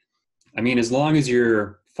 I mean, as long as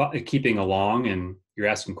you're keeping along and you're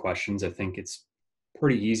asking questions, I think it's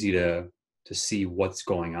pretty easy to see what's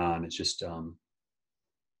going on. It's just, I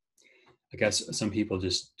guess some people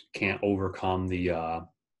just can't overcome the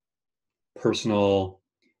personal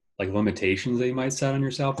limitations that you might set on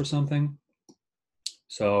yourself or something.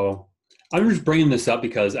 So I'm just bringing this up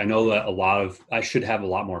because I know that I should have a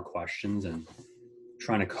lot more questions and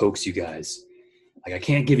trying to coax you guys. Like, I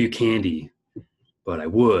can't give you candy, but I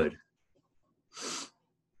would.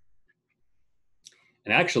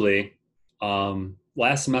 And actually,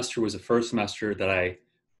 last semester was the first semester that I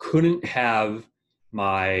couldn't have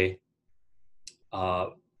my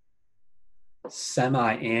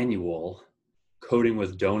semi-annual Coding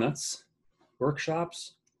with Donuts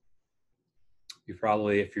workshops. You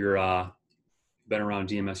probably, if you're been around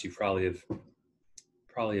DMS, you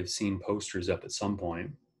probably have seen posters up at some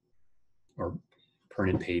point, or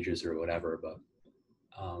printed pages or whatever. But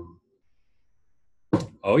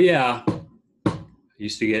oh yeah, I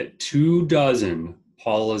used to get 24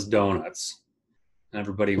 Paula's donuts, and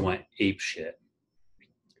everybody went ape shit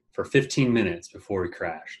for 15 minutes before we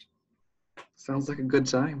crashed. Sounds like a good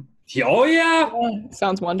time. Yeah, oh yeah.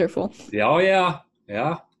 Sounds wonderful. Yeah, oh yeah.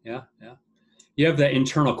 Yeah. You have that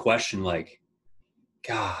internal question like,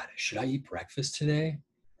 God, should I eat breakfast today?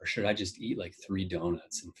 Or should I just eat like 3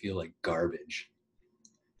 donuts and feel like garbage?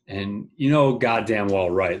 And goddamn well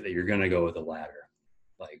right that you're going to go with the latter.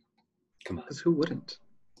 Like, come on. Because who wouldn't?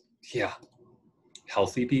 Yeah.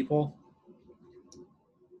 Healthy people.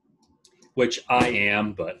 Which I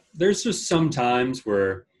am, but there's just some times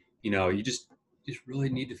where, you just really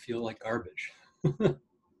need to feel like garbage.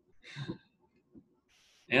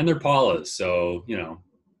 And they're Paula's, so,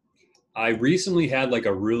 I recently had like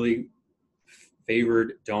a really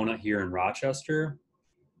favored donut here in Rochester.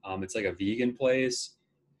 It's like a vegan place,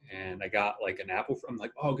 and I got like an apple. I'm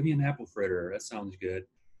like, oh, give me an apple fritter. That sounds good.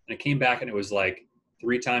 And it came back and it was like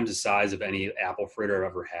 3 times the size of any apple fritter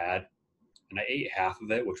I've ever had. And I ate half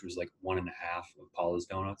of it, which was like 1.5 of Paula's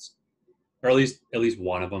donuts, or at least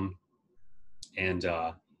one of them. And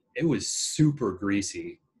it was super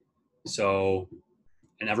greasy. So,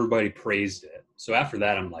 and everybody praised it. So after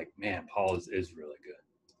that, I'm like, man, Paula's is really good.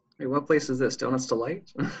 Wait, what place is this? Donuts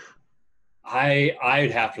Delight?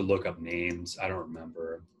 I'd have to look up names. I don't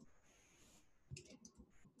remember.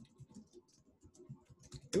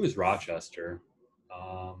 It was Rochester.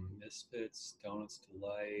 Misfits, Donuts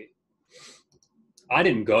Delight. I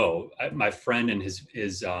didn't go. My friend and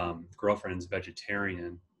his girlfriend's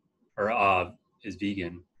vegetarian, or is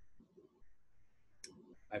vegan.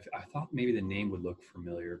 I thought maybe the name would look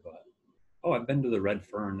familiar, but oh, I've been to the Red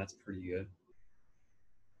Fern. That's pretty good.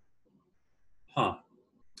 Huh.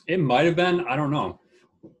 It might have been. I don't know.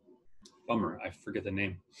 Bummer. I forget the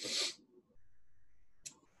name.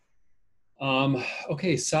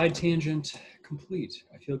 Okay, side tangent complete.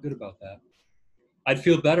 I feel good about that. I'd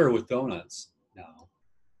feel better with donuts now,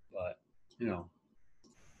 but you know,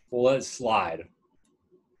 we'll let it slide.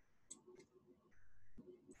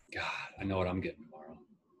 God, I know what I'm getting tomorrow.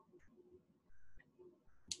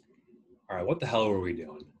 All right, what the hell were we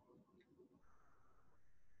doing?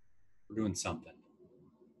 We're doing something.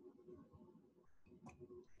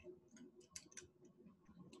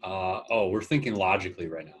 Oh, we're thinking logically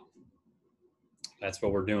right now. That's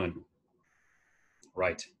what we're doing.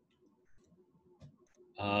 Right.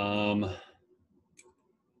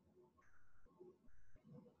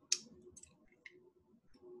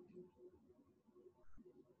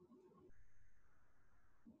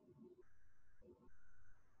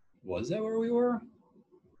 Was that where we were?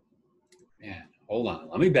 Man, hold on.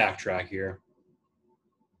 Let me backtrack here.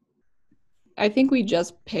 I think we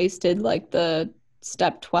just pasted like the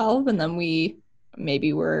step 12 and then we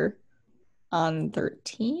maybe were on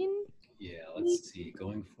 13. Yeah, let's see.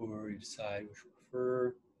 Going forward, you decide which you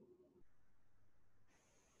prefer.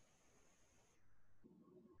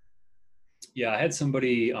 Yeah, I had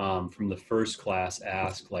somebody from the first class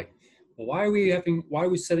ask, like, well, why are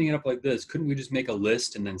we setting it up like this? Couldn't we just make a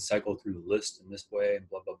list and then cycle through the list in this way and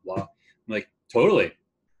blah, blah, blah. I'm like, totally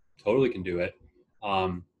can do it.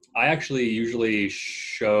 I actually usually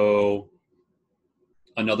show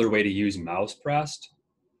another way to use mouse pressed.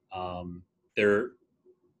 There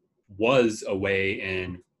was a way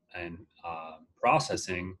in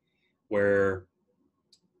processing where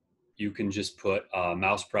you can just put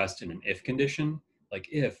mouse pressed in an if condition, like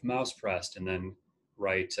if mouse pressed, and then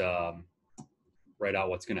write out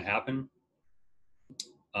what's going to happen.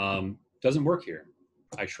 Doesn't work here.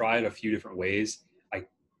 I tried a few different ways.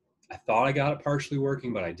 I thought I got it partially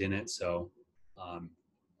working, but I didn't. So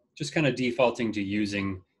just kind of defaulting to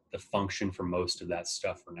using the function for most of that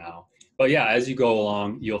stuff for now. But yeah, as you go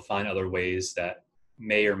along, you'll find other ways that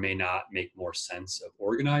may or may not make more sense of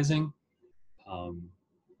organizing.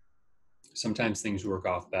 Sometimes things work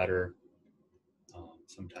off better,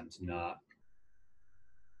 sometimes not.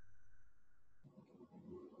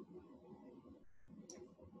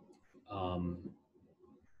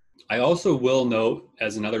 I also will note,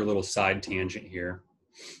 as another little side tangent here,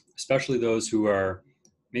 especially those who are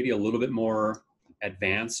maybe a little bit more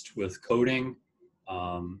advanced with coding.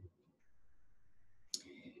 And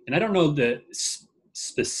I don't know the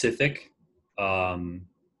specific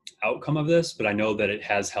outcome of this, but I know that it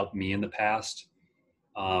has helped me in the past.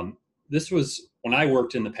 This was when I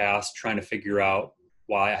worked in the past trying to figure out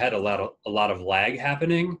why I had a lot of lag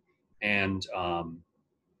happening, and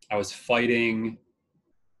I was fighting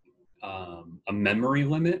a memory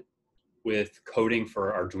limit with coding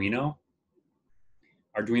for Arduino.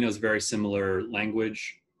 Arduino is a very similar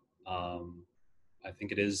language. I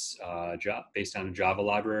think it is based on a Java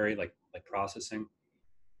library, like processing.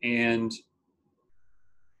 And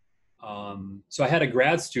so I had a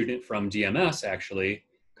grad student from DMS actually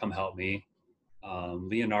come help me,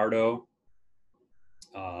 Leonardo.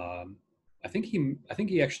 I think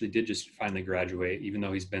he actually did just finally graduate, even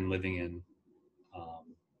though he's been living in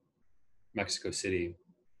Mexico City.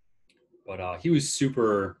 But he was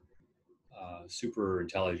super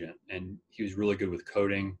intelligent, and he was really good with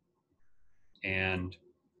coding. And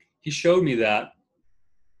he showed me that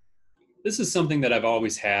this is something that I've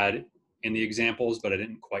always had in the examples, but I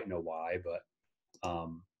didn't quite know why. But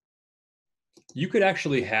you could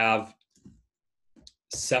actually have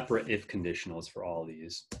separate if conditionals for all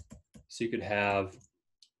these. So you could have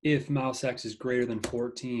if mouse x is greater than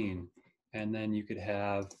 14, and then you could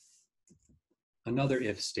have another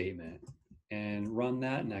if statement and run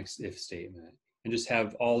that next if statement, and just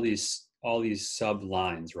have all these all these sub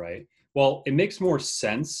lines, right? Well, it makes more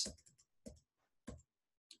sense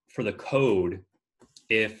for the code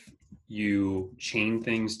if you chain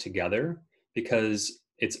things together, because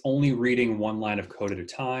it's only reading one line of code at a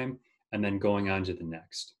time and then going on to the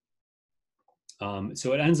next.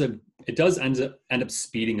 So it does end up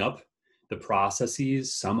speeding up the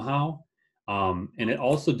processes somehow. And it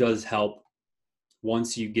also does help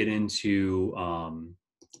once you get into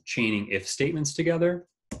chaining if statements together.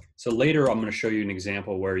 So later I'm going to show you an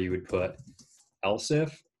example where you would put else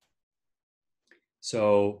if.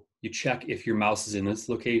 So you check if your mouse is in this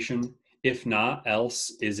location. If not,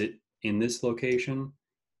 else is it in this location?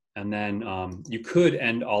 And then you could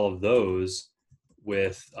end all of those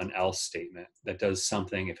with an else statement that does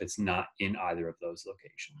something if it's not in either of those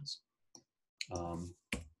locations.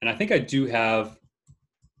 And I think I do have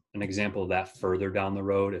an example of that further down the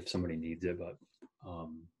road if somebody needs it, but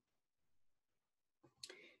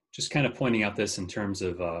just kind of pointing out this in terms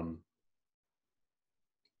of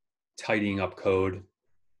tidying up code.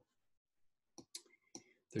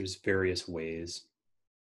 There's various ways.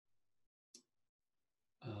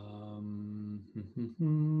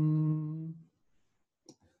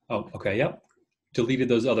 Oh, okay, yep. Deleted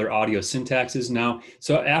those other audio syntaxes now.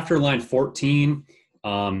 So after line 14,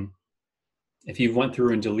 if you went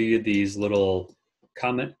through and deleted these little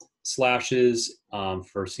comment slashes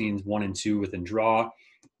for scenes 1 and 2 within draw,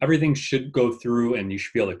 everything should go through and you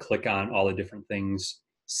should be able to click on all the different things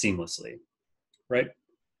seamlessly, right?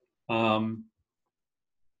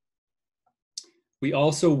 We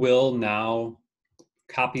also will now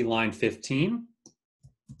copy line 15,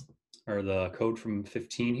 or the code from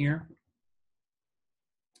 15 here.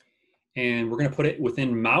 And we're going to put it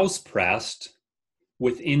within mouse pressed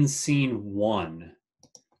within scene 1,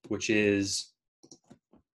 which is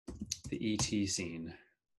the ET scene,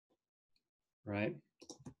 right?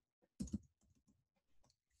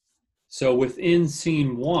 So within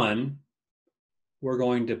scene 1, we're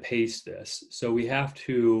going to paste this. So we have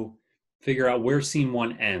to figure out where scene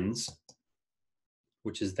 1 ends,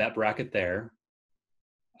 which is that bracket there.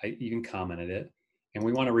 I even commented it. And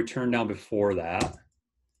we want to return down before that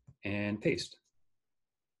and paste,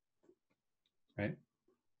 right?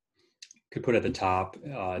 Could put it at the top.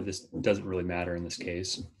 This doesn't really matter in this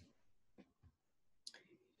case.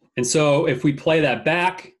 And so if we play that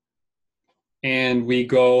back and we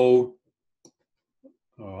go,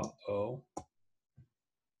 uh-oh.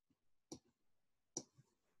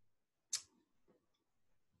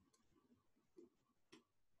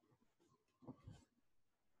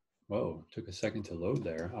 Whoa, took a second to load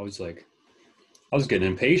there. I was getting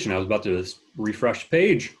impatient. I was about to refresh the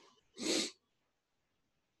page.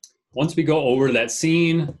 Once we go over to that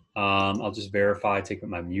scene, I'll just verify, take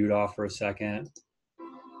my mute off for a second.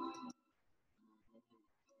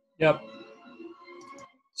 Yep.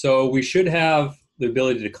 So we should have the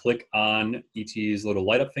ability to click on ET's little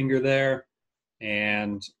light up finger there,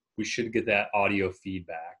 and we should get that audio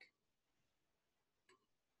feedback,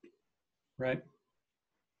 right?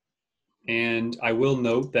 And I will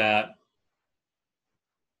note that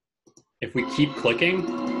if we keep clicking,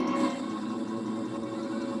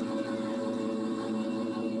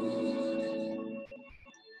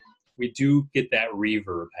 we do get that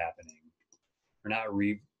reverb happening. Or not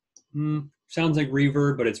sounds like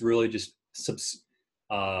reverb, but it's really just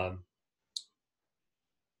I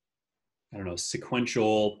don't know,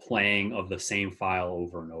 sequential playing of the same file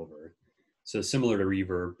over and over. So similar to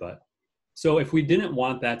reverb, but so if we didn't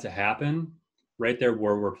want that to happen right there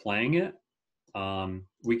where we're playing it,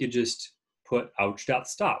 we could just put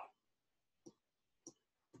ouch.stop.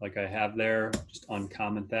 Like I have there, just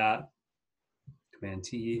uncomment that, Command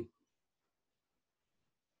T,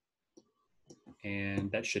 and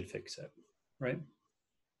that should fix it, right?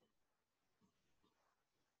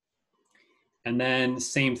 And then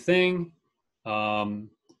same thing,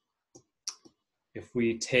 if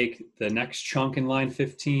we take the next chunk in line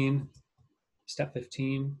 15, step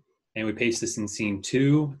 15, and we paste this in scene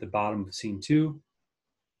 2, the bottom of scene 2.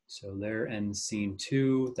 So there ends scene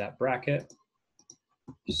 2, that bracket.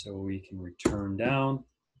 So we can return down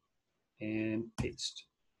and paste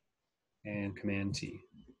and Command T.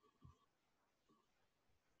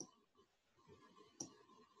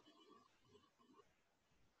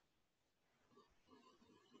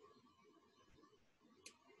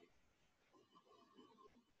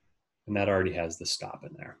 And that already has the stop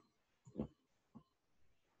in there.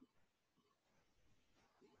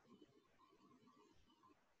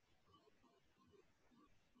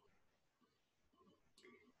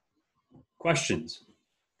 Questions?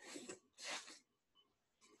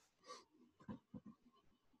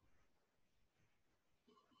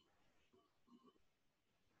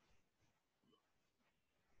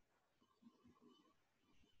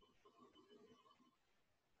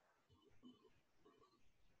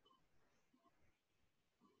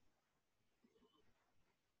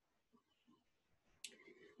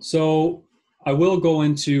 So I will go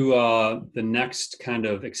into the next kind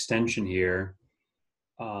of extension here.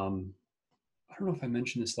 I don't know if I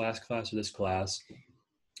mentioned this last class or this class.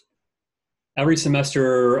 Every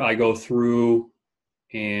semester I go through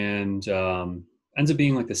and ends up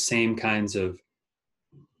being like the same kind of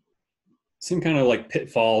like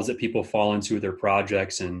pitfalls that people fall into with their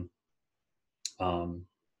projects, and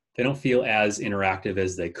they don't feel as interactive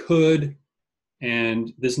as they could.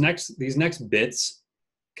 And these next bits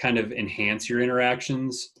kind of enhance your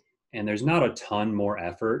interactions, and there's not a ton more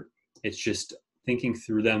effort. It's just thinking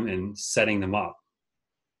through them and setting them up.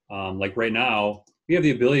 Like right now, we have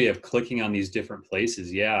the ability of clicking on these different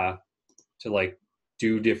places, yeah, to like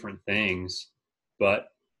do different things, but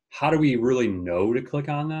how do we really know to click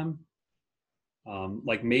on them?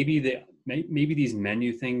 Like maybe these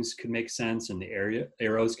menu things could make sense, and the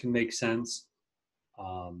arrows can make sense,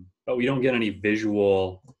 but we don't get any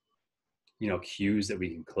visual, cues that we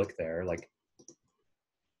can click there. Like,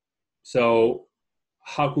 so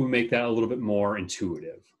how can we make that a little bit more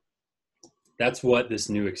intuitive? That's what this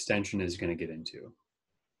new extension is going to get into.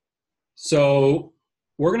 So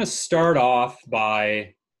we're going to start off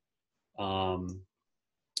by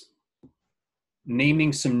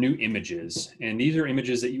naming some new images. And these are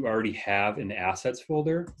images that you already have in the assets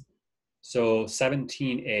folder. So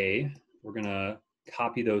 17A, we're going to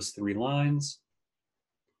copy those 3 lines.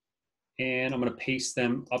 And I'm going to paste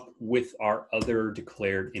them up with our other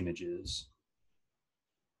declared images.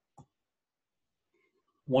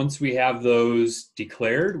 Once we have those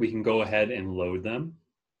declared, we can go ahead and load them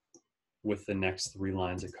with the next 3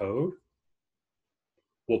 lines of code.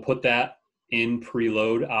 We'll put that in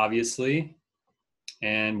preload, obviously,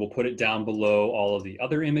 and we'll put it down below all of the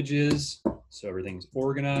other images so everything's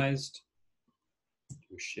organized.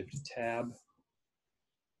 Do a Shift Tab.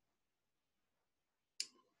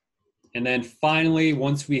 And then finally,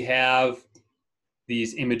 once we have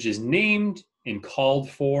these images named and called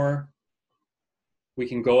for, we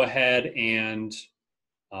can go ahead and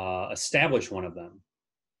establish one of them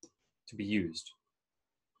to be used.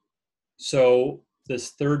 So this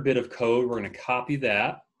third bit of code, we're going to copy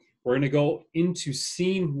that. We're going to go into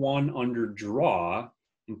scene 1 under draw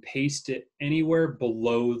and paste it anywhere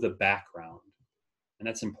below the background. And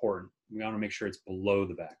that's important. We want to make sure it's below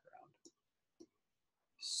the background.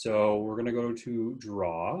 So we're going to go to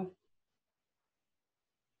draw,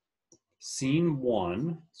 scene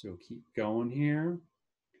 1. So keep going here.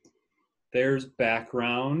 There's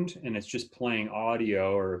background, and it's just playing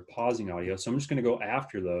audio or pausing audio. So I'm just going to go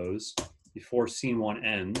after those before scene 1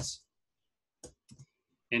 ends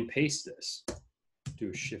and paste this.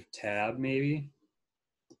 Do a Shift Tab maybe.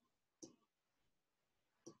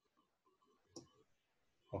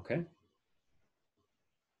 Okay.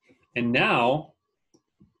 And now,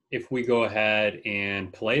 if we go ahead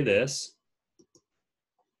and play this,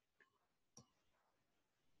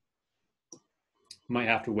 might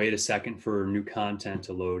have to wait a second for new content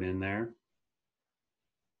to load in there.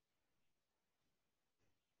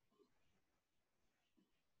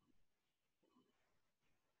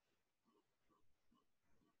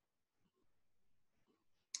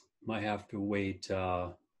 Might have to wait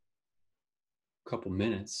a couple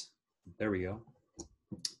minutes. There we go.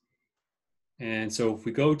 And so if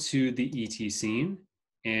we go to the ET scene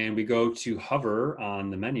and we go to hover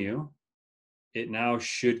on the menu, it now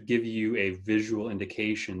should give you a visual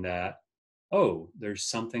indication that, oh, there's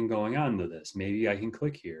something going on with this. Maybe I can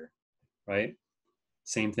click here, right?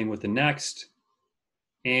 Same thing with the next.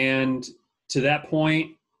 And to that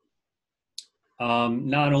point,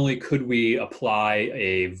 not only could we apply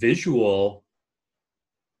a visual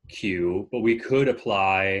cue, but we could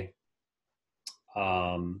apply,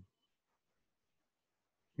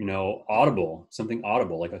 audible, something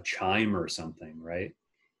audible, like a chime or something, right?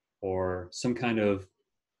 Or some kind of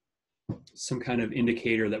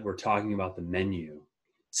indicator that we're talking about the menu.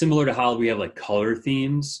 Similar to how we have like color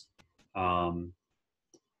themes.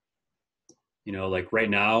 Like right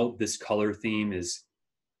now, this color theme is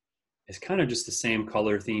kind of just the same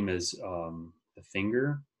color theme as the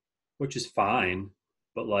finger, which is fine,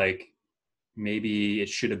 but like maybe it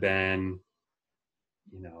should have been,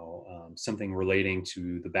 something relating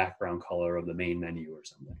to the background color of the main menu or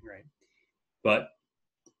something, right? But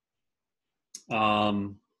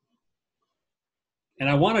and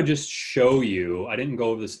I want to just show you, I didn't go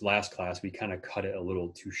over this last class, we kind of cut it a little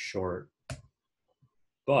too short.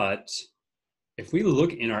 But if we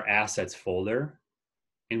look in our assets folder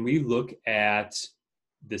and we look at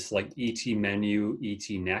this like ET menu, ET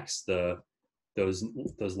next, those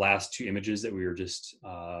last 2 images that we were just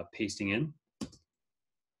pasting in,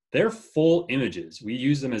 they're full images. We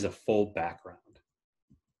use them as a full background.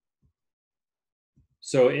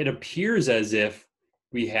 So it appears as if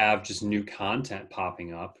we have just new content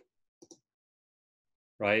popping up,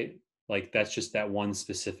 right? Like that's just that one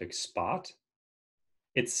specific spot.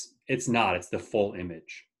 It's not, it's the full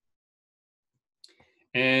image.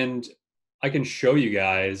 And I can show you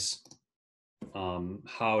guys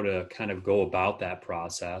how to kind of go about that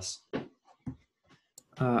process.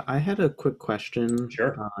 I had a quick question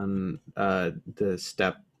Sure. on the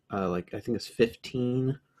step, like I think it's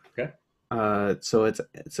 15. Okay. So it's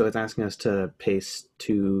asking us to paste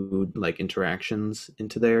two like interactions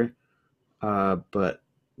into there, but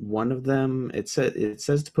one of them it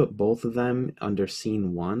says to put both of them under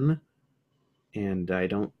scene one, and I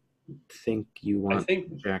don't think you I want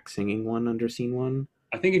think Jack singing one under scene one.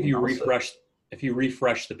 if And you also,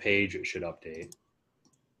 refresh the page, it should update.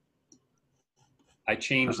 I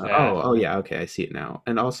changed that. oh yeah, okay, I see it now.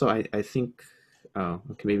 And also I think, oh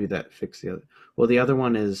okay, maybe that fixed the other. Well, the other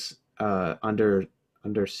one is under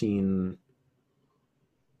scene.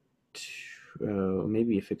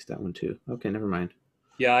 Maybe you fixed that one too. Okay, never mind.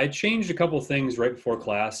 Yeah, I changed a couple things right before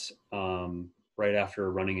class, right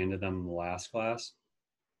after running into them in the last class.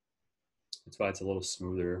 That's why it's a little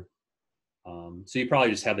smoother. So you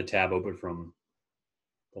probably just had the tab open from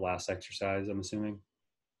the last exercise, I'm assuming.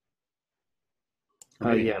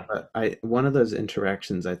 Yeah, but one of those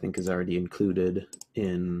interactions I think is already included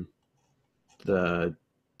in the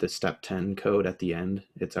step 10 code at the end.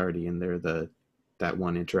 It's already in there, that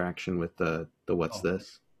one interaction with the what's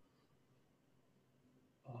this.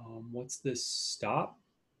 What's this stop?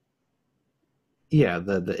 Yeah,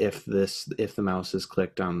 the if the mouse is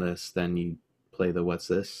clicked on this, then you play the what's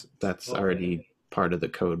this. That's already part of the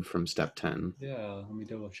code from step 10. Yeah, let me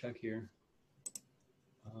double check here.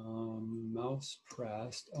 Mouse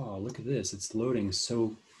pressed. Oh, look at this. It's loading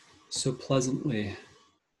so pleasantly.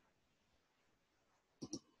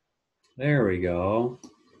 There we go.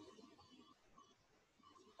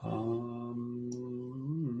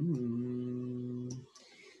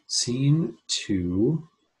 Scene 2.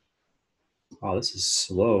 Oh, this is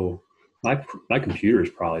slow. My computer is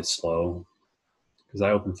probably slow because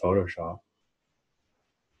I opened Photoshop.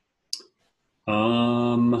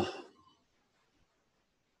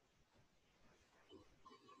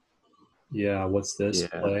 Yeah, what's this?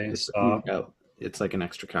 Yeah, Play, stop. it's like an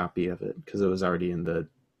extra copy of it because it was already in the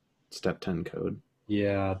step 10 code.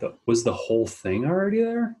 Yeah, was the whole thing already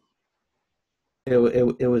there?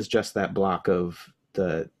 It was just that block of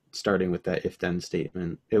the starting with that if then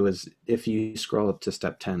statement. It was, if you scroll up to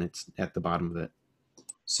step 10, it's at the bottom of it.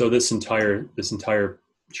 So this entire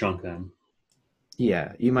chunk then.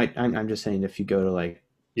 Yeah, you might. I'm just saying if you go to like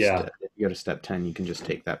Yeah. if you go to step 10, you can just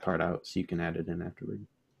take that part out so you can add it in afterward.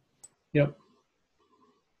 Yep.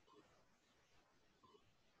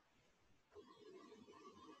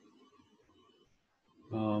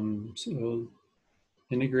 So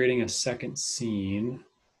integrating a second scene,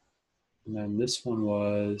 and then this one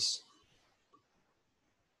was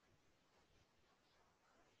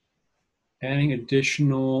adding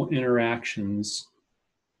additional interactions.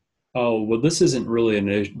 Oh, well, this isn't really an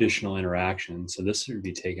additional interaction, so this should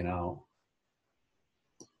be taken out.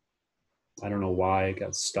 I don't know why it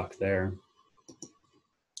got stuck there.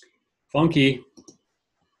 Funky.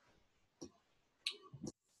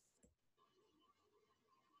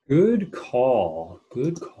 Good call.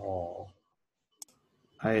 Good call.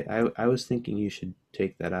 I was thinking you should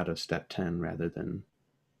take that out of step 10 rather than,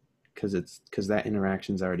 because that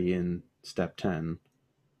interaction's already in step 10.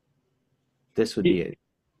 This would be it.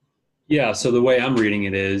 Yeah, so the way I'm reading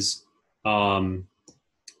it is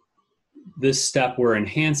this step we're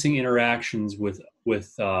enhancing interactions with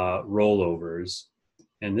rollovers,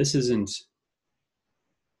 and this isn't.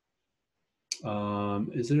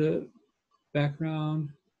 Is it a background?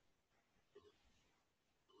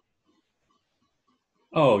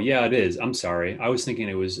 Oh yeah, it is. I'm sorry. I was thinking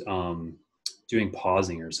it was doing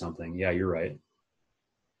pausing or something. Yeah, you're right.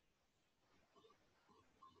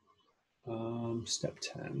 Step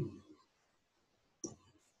 10,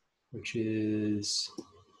 which is,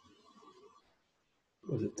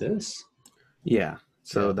 was it this? Yeah.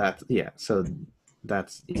 So that's So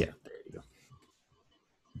that's There you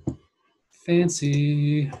go.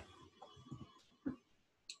 Fancy.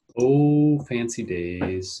 Oh, fancy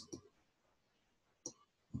days.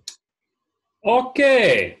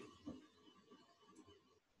 Okay.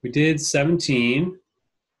 We did 17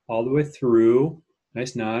 all the way through.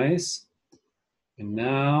 Nice, nice. And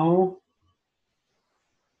now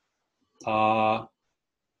I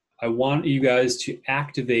want you guys to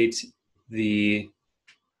activate the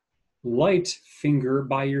light finger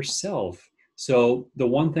by yourself. So the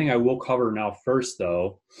one thing I will cover now first,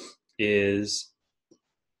 though, is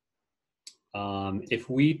if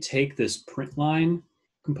we take this print line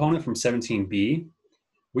component from 17b,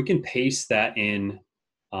 we can paste that in.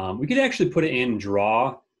 We could actually put it in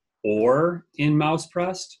draw or in mouse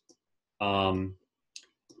pressed.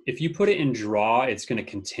 If you put it in draw, it's going to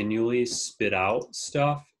continually spit out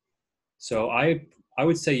stuff. So I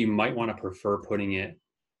would say you might want to prefer putting it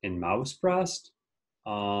in mouse pressed.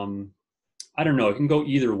 I don't know, it can go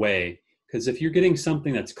either way, because if you're getting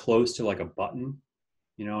something that's close to like a button,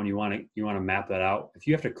 you know, and you want to map that out, if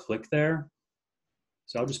you have to click there,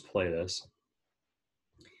 so I'll just play this.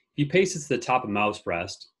 If you paste it to the top of mouse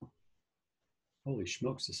pressed, holy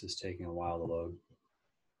smokes, this is taking a while to load.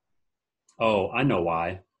 Oh, I know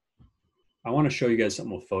why. I want to show you guys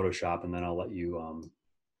something with Photoshop, and then I'll let you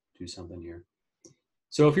do something here.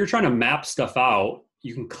 So if you're trying to map stuff out,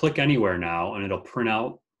 you can click anywhere now, and it'll print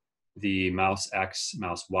out the mouse X,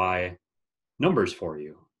 mouse Y numbers for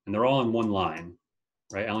you. And they're all in one line,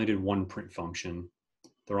 right? I only did one print function.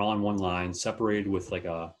 They're all in one line, separated with like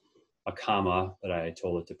a comma that I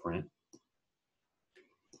told it to print.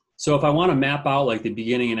 So if I want to map out like the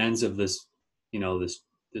beginning and ends of this, you know,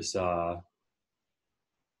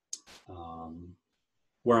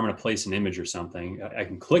 where I'm going to place an image or something, I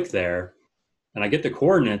can click there and I get the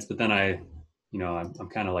coordinates, but then I'm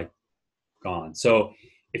kind of like gone. So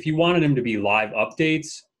if you wanted them to be live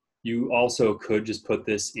updates, you also could just put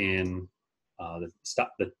this in the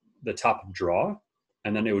top of draw,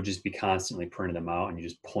 and then it would just be constantly printing them out, and you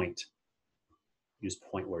just point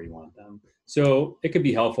where you want them. So it could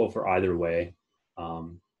be helpful for either way.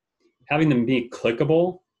 Having them be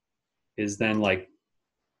clickable is then like,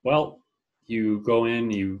 well, you go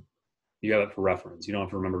in, you have it for reference. You don't have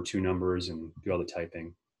to remember two numbers and do all the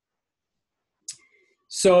typing.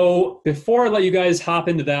 So before I let you guys hop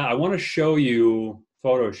into that, I want to show you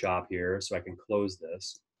Photoshop here so I can close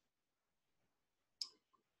this.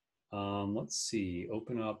 Let's see,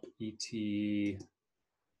 open up ET PSD.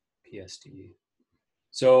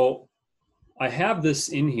 So I have this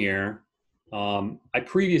in here. I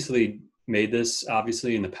previously made this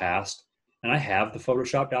obviously in the past, and I have the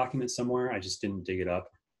Photoshop document somewhere. I just didn't dig it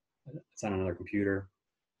up. It's on another computer.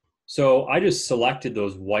 So I just selected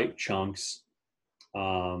those white chunks,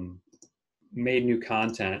 made new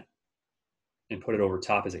content, and put it over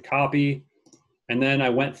top as a copy. And then I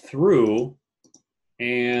went through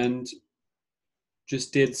and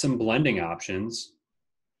just did some blending options,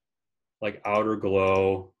 like outer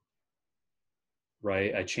glow,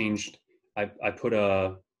 right? I put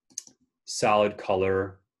a solid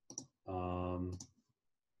color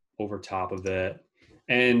over top of it.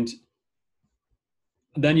 And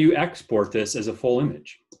then you export this as a full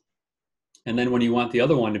image. And then when you want the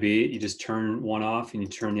other one to be, you just turn one off and you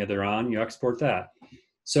turn the other on, you export that.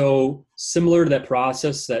 So similar to that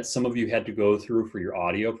process that some of you had to go through for your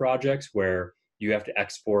audio projects, where you have to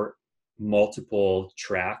export multiple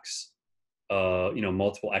tracks,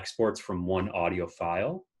 multiple exports from one audio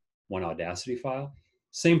file, one Audacity file.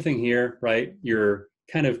 Same thing here, right? You're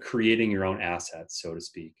kind of creating your own assets, so to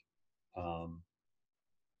speak.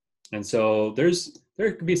 And so there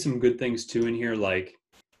could be some good things too in here, like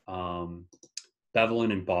bevel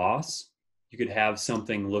and emboss. You could have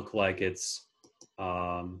something look like it's,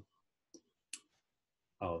 oh,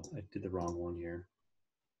 I did the wrong one here.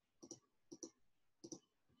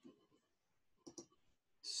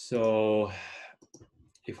 So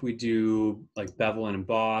if we do like bevel and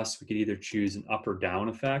emboss, we could either choose an up or down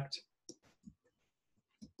effect,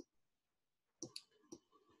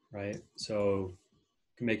 right? So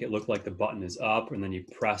you can make it look like the button is up and then you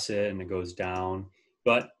press it and it goes down.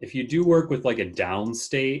 But if you do work with like a down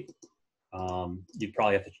state, you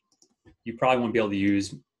probably won't be able to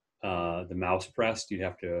use the mouse pressed. You'd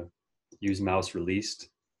have to use mouse released.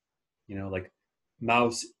 You know, like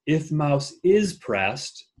if mouse is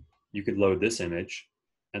pressed, you could load this image,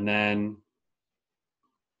 and then,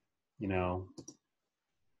 you know,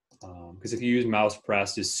 because if you use mouse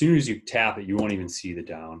pressed, as soon as you tap it, you won't even see the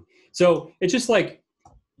down. So it's just like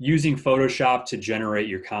using Photoshop to generate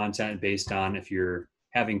your content based on if you're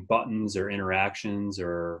having buttons or interactions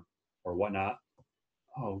or whatnot.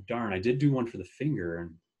 Oh, darn, I did do one for the finger,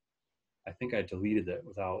 and I think I deleted it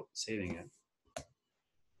without saving it.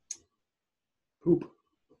 Poop.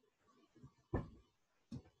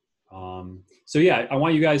 So yeah, I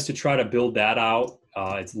want you guys to try to build that out.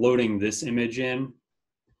 It's loading this image in.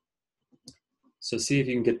 So see if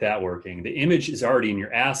you can get that working. The image is already in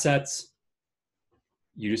your assets.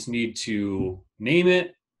 You just need to name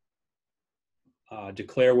it,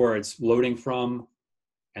 declare where it's loading from,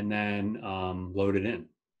 and then load it in.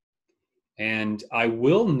 And I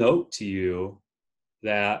will note to you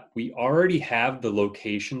that we already have the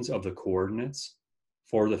locations of the coordinates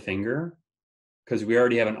for the finger because we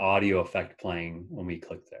already have an audio effect playing when we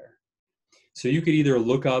click there. So you could either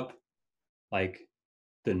look up like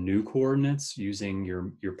the new coordinates using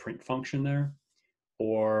your print function there,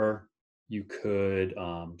 or you could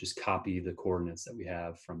just copy the coordinates that we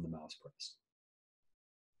have from the mouse press.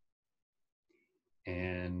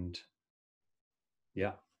 And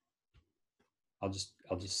yeah, I'll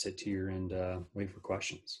just sit here and wait for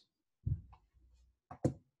questions.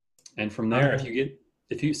 And from there, if you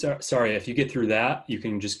get through that, you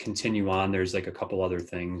can just continue on. There's like a couple other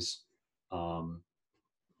things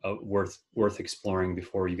worth exploring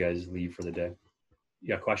before you guys leave for the day. You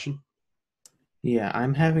got a question? Yeah,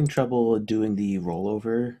 I'm having trouble doing the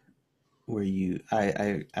rollover where you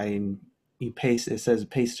paste, it says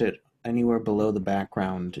paste it anywhere below the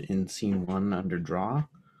background in scene 1 under draw,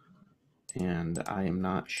 and I am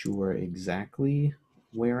not sure exactly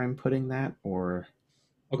where I'm putting that or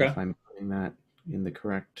Okay. if I'm putting that in the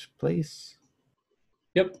correct place.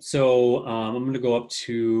 Yep. So I'm going to go up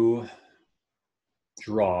to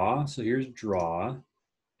draw. So here's draw.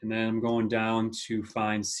 And then I'm going down to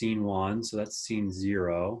find scene 1. So that's scene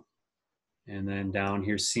 0. And then down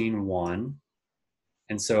here, scene 1.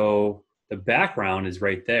 And so the background is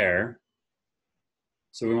right there.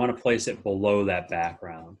 So we want to place it below that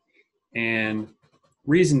background. And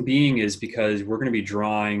reason being is because we're going to be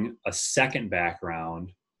drawing a second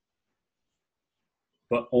background,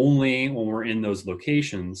 but only when we're in those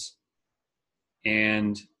locations.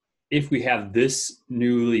 And if we have this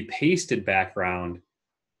newly pasted background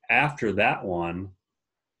after that one,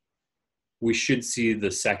 we should see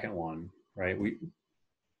the second one, right?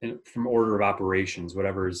 From order of operations,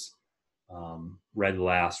 whatever's read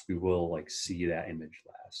last, we will like see that image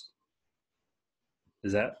last.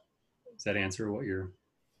 Does that answer what you're?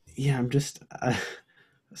 Yeah, I'm just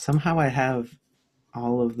somehow I have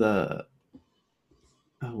all of the.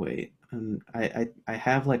 Oh wait, I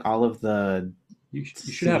have like all of the You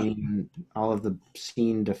should have. all of the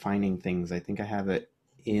scene defining things. I think I have it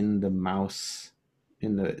in the mouse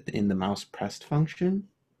in the mouse pressed function,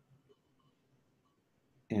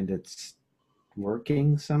 and it's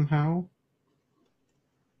working somehow.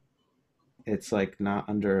 It's like not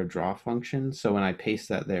under a draw function, so when I paste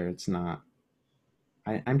that there, it's not.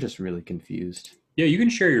 I'm just really confused. Yeah, you can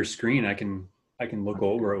share your screen. I can look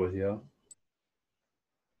over it with you.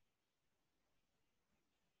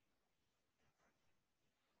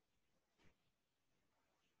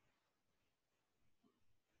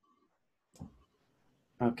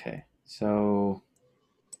 Okay, so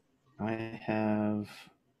I have.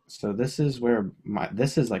 So this is where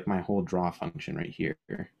this is like my whole draw function right here.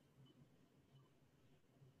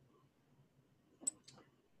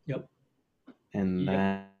 Yep. And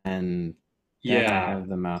Yep. then Yeah. I have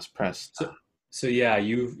the mouse pressed. So yeah,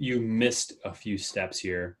 you missed a few steps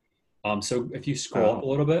here. So if you scroll up a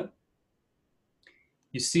little bit,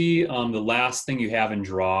 you see the last thing you have in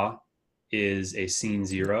draw is a scene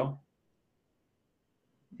 0.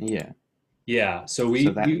 Yeah. Yeah. So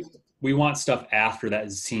we want stuff after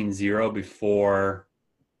that scene 0 before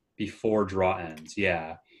draw ends.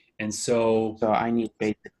 Yeah. And so I need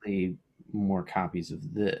basically more copies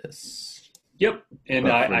of this. Yep. And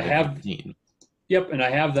I have scene. Yep, and I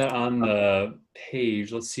have that on the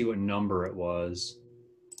page. Let's see what number it was.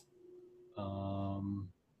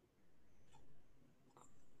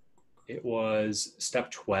 It was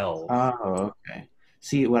step 12. Oh, okay.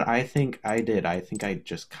 See, what I think I did, I think I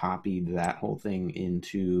just copied that whole thing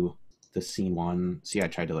into the scene 1. See, I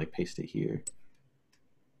tried to like paste it here.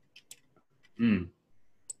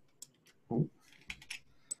 Oh.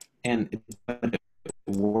 And it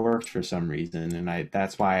worked for some reason, and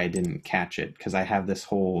that's why I didn't catch it, because I have that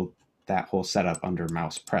whole setup under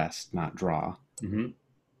mouse pressed, not draw. Mm-hmm.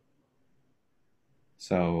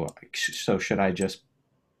 So should I just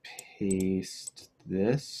paste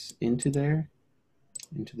this into there,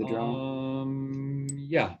 into the draw?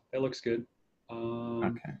 Yeah, that looks good.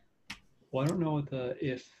 Okay. Well, I don't know what the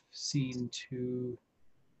if scene 2.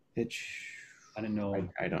 I don't know.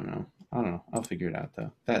 I don't know. I'll figure it out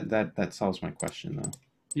though. That solves my question though.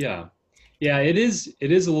 Yeah, it is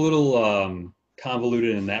a little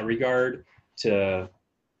convoluted in that regard to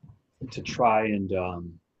try and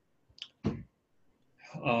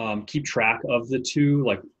keep track of the two.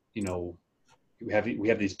 Like, you know, we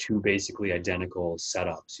have these two basically identical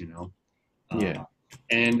setups, you know. Yeah.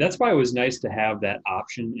 And that's why it was nice to have that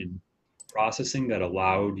option in processing that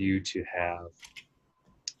allowed you to have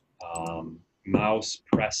mouse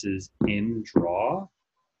presses in draw,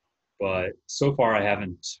 but so far I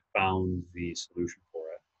haven't found the solution for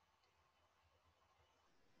it.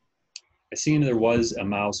 I seen there was a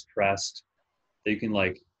mouse pressed that you can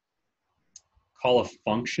like call a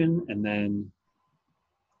function and then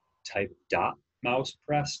type dot mouse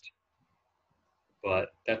pressed, but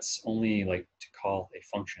that's only like to call a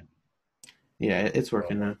function. Yeah, it's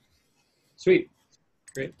working now. Sweet,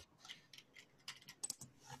 great.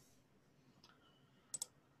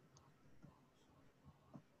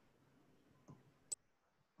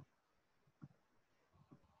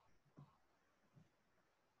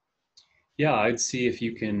 Yeah, I'd see if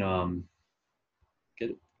you can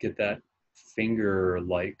get that finger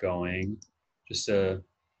light going. It's a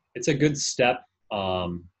good step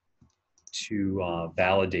to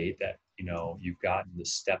validate that you've gotten the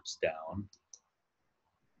steps down.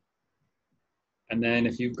 And then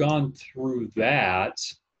if you've gone through that,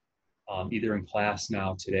 either in class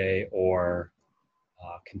now today or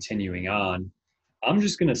continuing on, I'm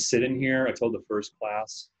just going to sit in here. I told the first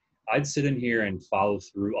class, I'd sit in here and follow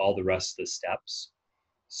through all the rest of the steps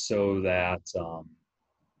so that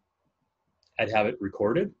I'd have it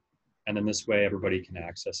recorded. And then this way everybody can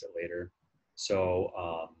access it later.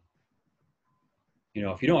 So,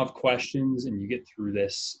 if you don't have questions and you get through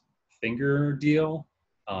this finger deal,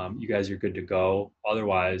 you guys are good to go.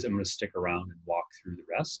 Otherwise, I'm going to stick around and walk through the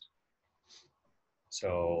rest.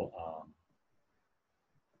 So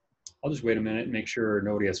I'll just wait a minute and make sure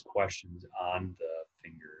nobody has questions on the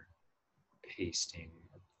finger pasting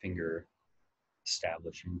or finger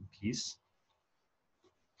establishing piece.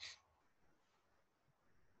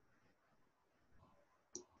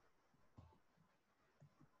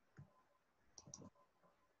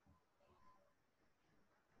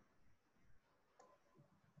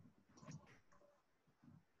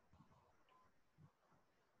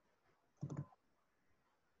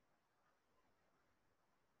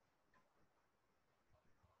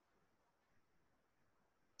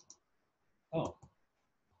 Oh,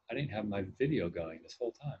 I didn't have my video going this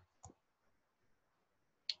whole time.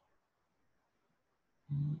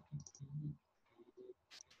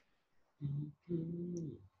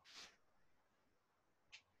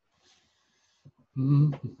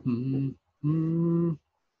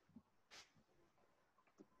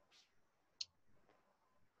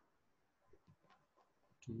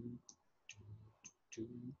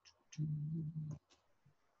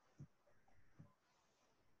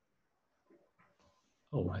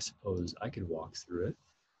 Oh, I suppose I could walk through it.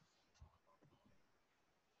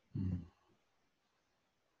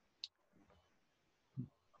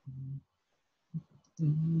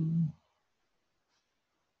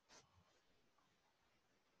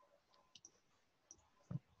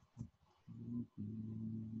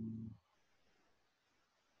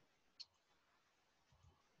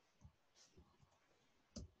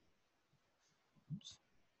 Oops.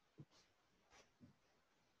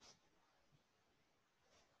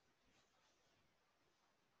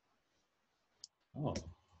 Oh,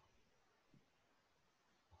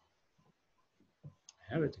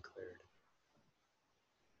 I have it declared.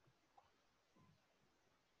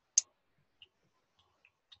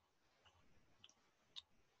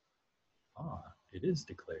 Ah, it is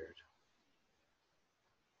declared.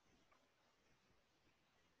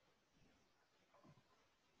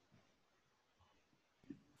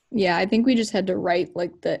 Yeah, I think we just had to write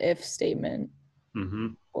like the if statement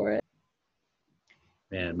for it.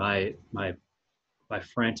 Man, my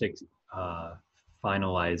frantic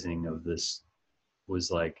finalizing of this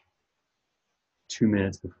was like 2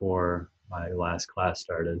 minutes before my last class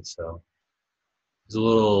started, so it was a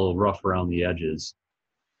little rough around the edges.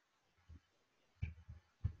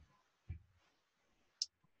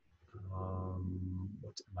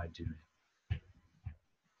 What am I doing?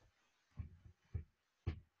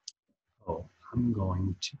 Oh, I'm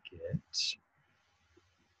going to get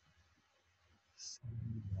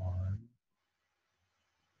someone.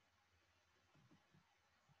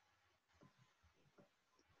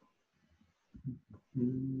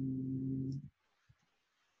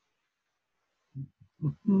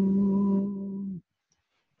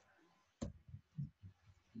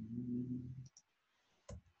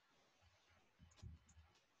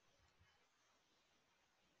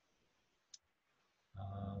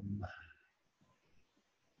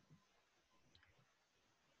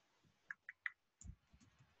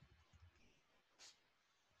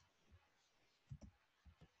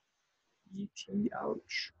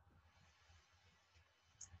 Ouch.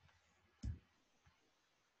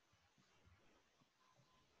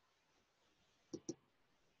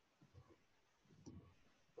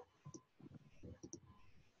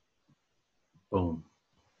 Boom.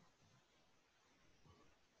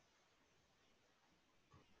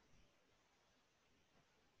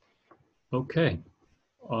 Okay.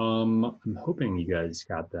 I'm hoping you guys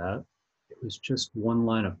got that. It was just one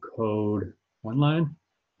line of code. One line?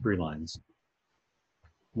 3 lines.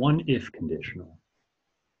 One if conditional.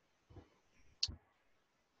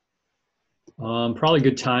 Probably a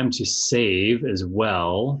good time to save as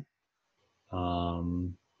well.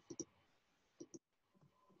 And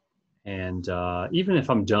even if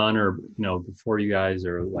I'm done, or before you guys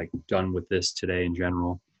are like done with this today in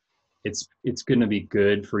general, it's going to be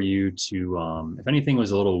good for you to, if anything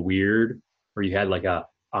was a little weird or you had like a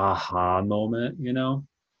aha moment,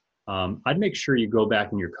 I'd make sure you go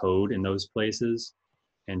back in your code in those places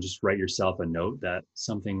and just write yourself a note, that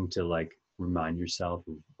something to like remind yourself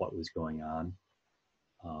of what was going on.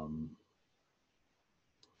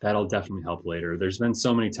 That'll definitely help later. There's been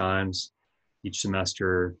so many times each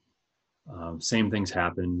semester, same things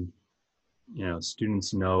happen.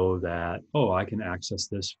 Students know that, oh, I can access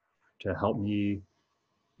this to help me,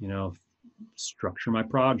 structure my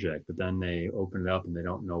project, but then they open it up and they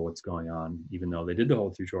don't know what's going on, even though they did the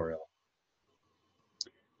whole tutorial.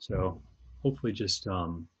 So hopefully just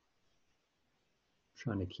trying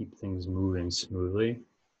to keep things moving smoothly.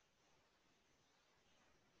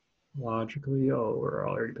 Logically, oh, we're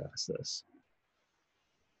already past this.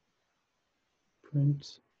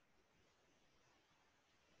 Print.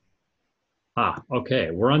 Okay,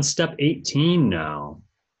 we're on step 18 now.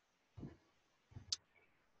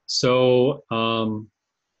 So we're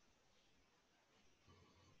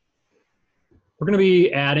going to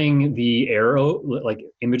be adding the arrow, like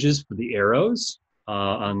images for the arrows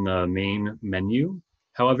on the main menu.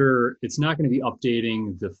 However, it's not going to be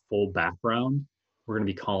updating the full background. We're going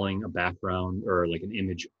to be calling a background or like an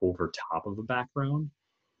image over top of a background.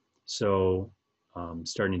 So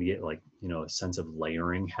starting to get like, a sense of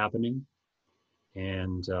layering happening.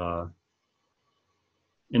 And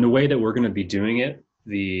in the way that we're going to be doing it,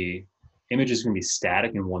 the image is going to be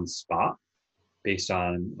static in one spot based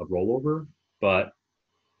on a rollover, but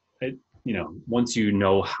once you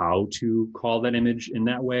know how to call that image in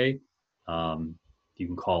that way, you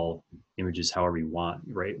can call images however you want,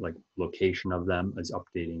 right? Like location of them is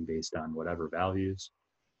updating based on whatever values.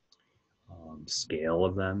 Scale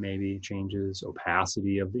of them maybe changes,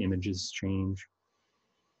 opacity of the images change.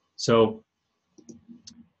 So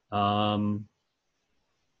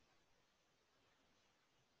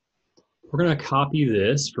we're going to copy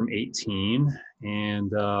this from 18,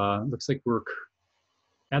 and looks like we're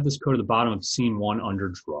add this code to the bottom of scene 1 under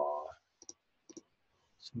draw.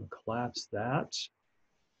 So I'm going to collapse that.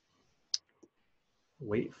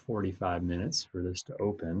 Wait 45 minutes for this to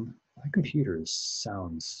open. My computer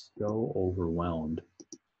sounds so overwhelmed.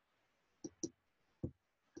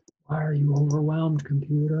 Why are you overwhelmed,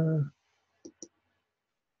 computer?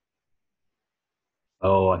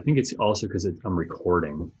 Oh, I think it's also because I'm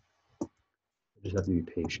recording. I just have to be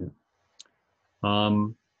patient.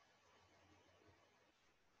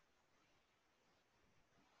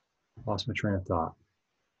 Lost my train of thought.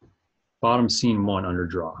 Bottom scene 1 under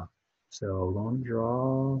draw. So on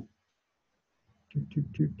draw.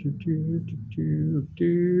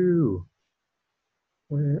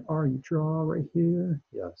 Where are you? Draw right here.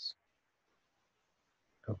 Yes.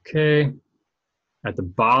 Okay. At the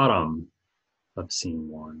bottom of scene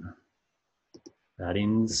 1.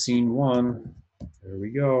 Adding scene 1. There we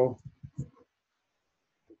go.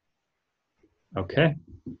 Okay.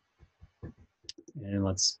 And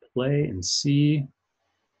let's play and see.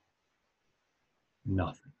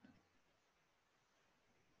 Nothing.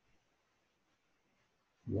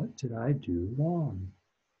 What did I do wrong?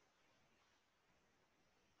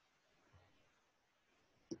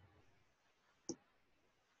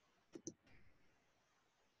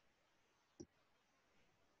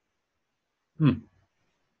 I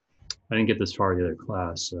didn't get this far the other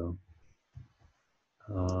class, so.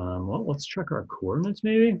 Well, let's check our coordinates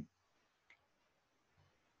maybe.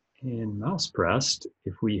 In mouse pressed,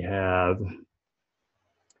 if we have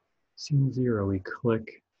scene 0, we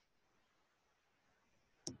click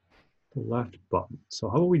the left button. So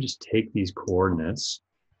how about we just take these coordinates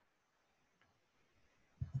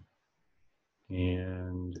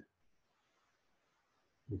and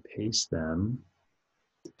we paste them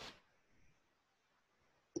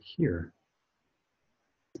here.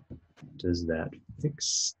 Does that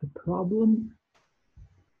fix the problem?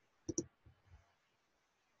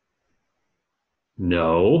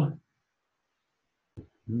 No.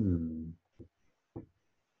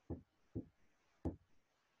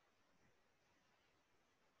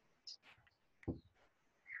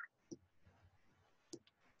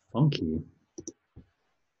 Funky.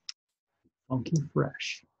 Funky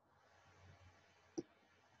fresh.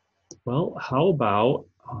 Well, how about,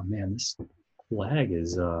 oh man, lag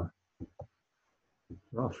is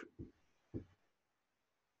rough.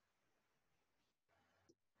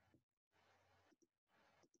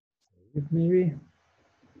 Maybe.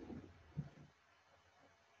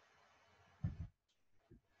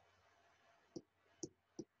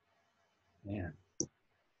 Man.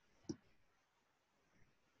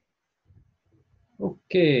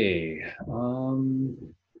 Okay.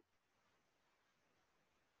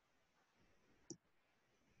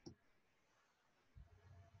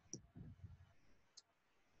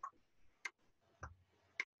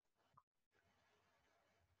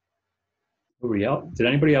 Did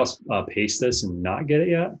anybody else paste this and not get it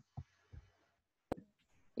yet?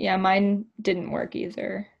 Yeah, mine didn't work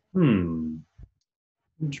either.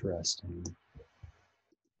 Interesting.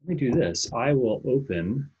 Let me do this. I will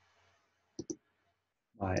open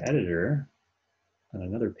my editor on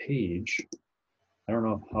another page. I don't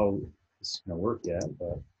know how this is going to work yet,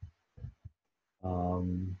 but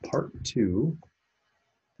part 2,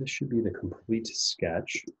 this should be the complete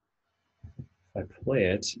sketch. If I play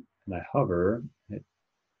it and I hover,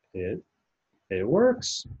 it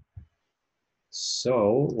works.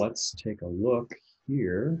 So let's take a look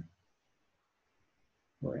here.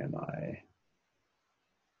 Where am I?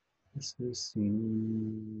 This is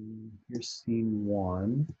scene, here's scene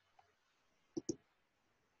 1.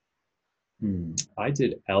 I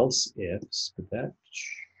did else ifs, but that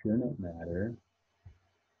shouldn't matter.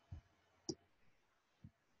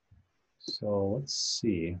 So let's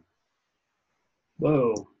see.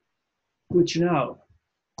 Whoa, glitching out.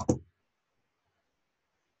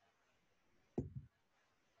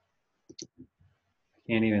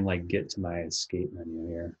 Can't even like get to my escape menu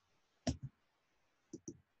here.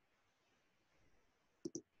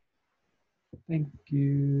 Thank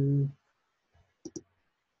you.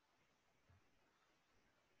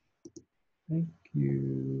 Thank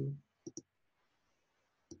you.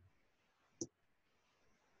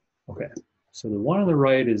 Okay, so the one on the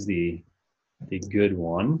right is the good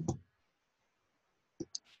one.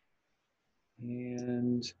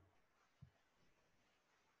 And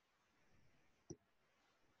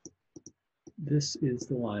this is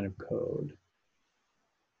the line of code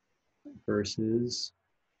versus,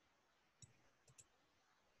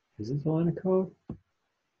 is it the line of code?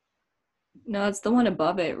 No, it's the one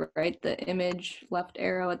above it, right? The image left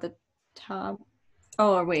arrow at the top.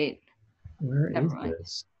 Oh, or wait. Where Never is mind.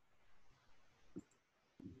 this?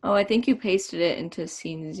 Oh, I think you pasted it into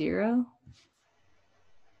scene 0.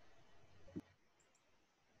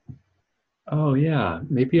 Oh yeah,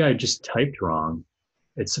 maybe I just typed wrong.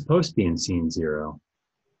 It's supposed to be in scene 0.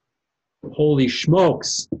 Holy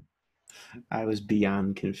smokes. I was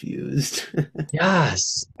beyond confused.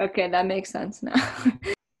 Yes. Okay, that makes sense now.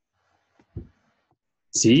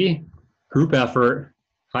 See? Group effort,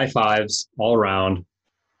 high fives all around.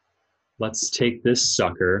 Let's take this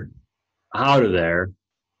sucker out of there.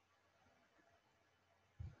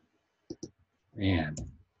 Man.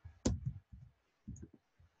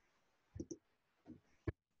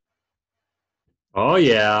 Oh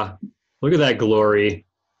yeah. Look at that glory.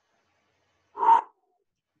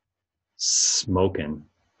 Smoking.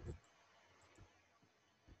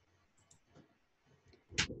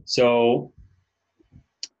 So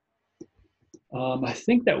I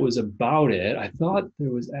think that was about it. I thought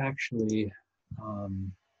there was actually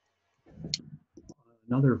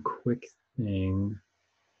another quick thing.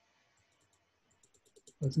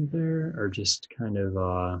 Wasn't there? Or just kind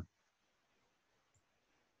of,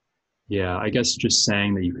 yeah, I guess just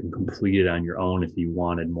saying that you can complete it on your own if you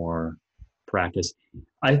wanted more practice.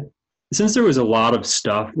 Since there was a lot of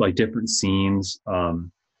stuff, like different scenes,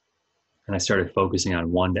 and I started focusing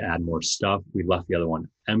on one to add more stuff, we left the other one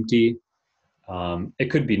empty.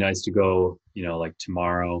 It could be nice to go, like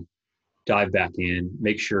tomorrow, dive back in,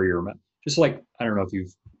 make sure you're just like, I don't know if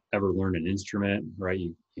you've ever learned an instrument, right?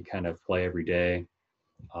 You kind of play every day.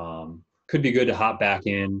 Could be good to hop back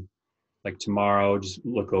in like tomorrow, just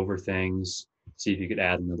look over things, see if you could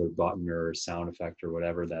add another button or sound effect or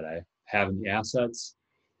whatever that I have in the assets.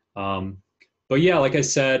 But yeah, like I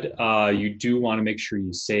said, you do want to make sure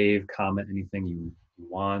you save, comment anything you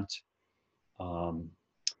want.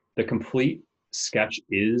 The complete sketch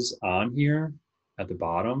is on here at the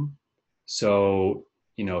bottom. So,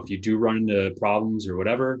 if you do run into problems or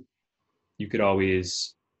whatever, you could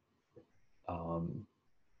always,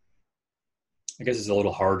 I guess it's a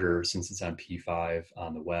little harder since it's on P5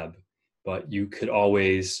 on the web, but you could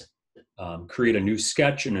always create a new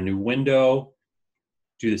sketch in a new window,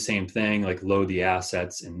 do the same thing, like load the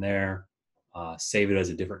assets in there, save it as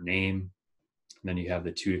a different name, and then you have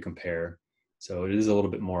the two to compare. So it is a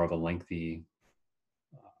little bit more of a lengthy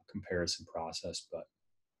comparison process. But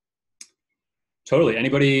totally,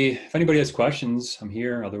 if anybody has questions, I'm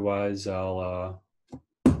here. Otherwise, I'll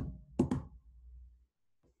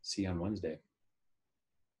see you on Wednesday.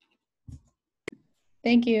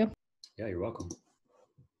 Thank you. Yeah, you're welcome.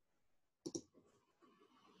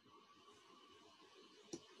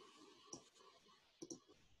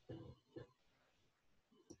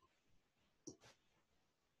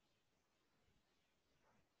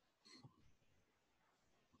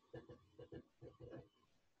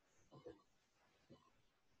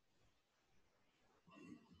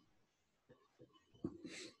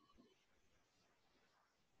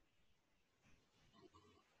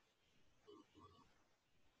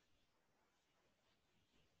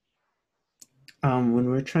 When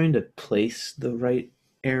we're trying to place the right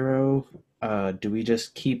arrow, do we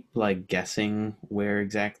just keep like guessing where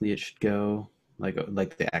exactly it should go, like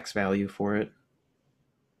the X value for it?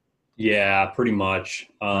 Yeah, pretty much.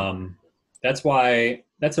 That's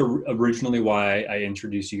originally why I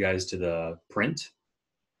introduced you guys to the print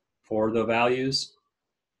for the values.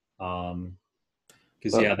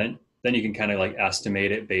 Because But yeah, then you can kind of like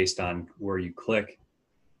estimate it based on where you click,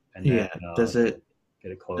 and then yeah, does it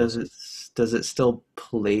get it does close. it does it still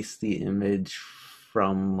place the image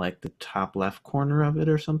from like the top left corner of it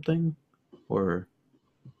or something, or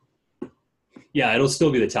Yeah, it'll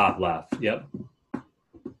still be the top left. Yep.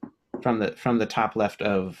 from the top left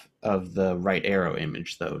of the right arrow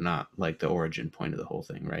image though, not like the origin point of the whole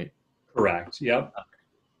thing, right? Correct. Yep.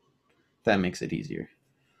 That makes it easier.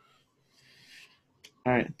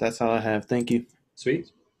 All right, that's all I have. Thank you.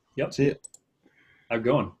 Sweet. Yep. See ya. How's it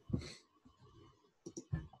going?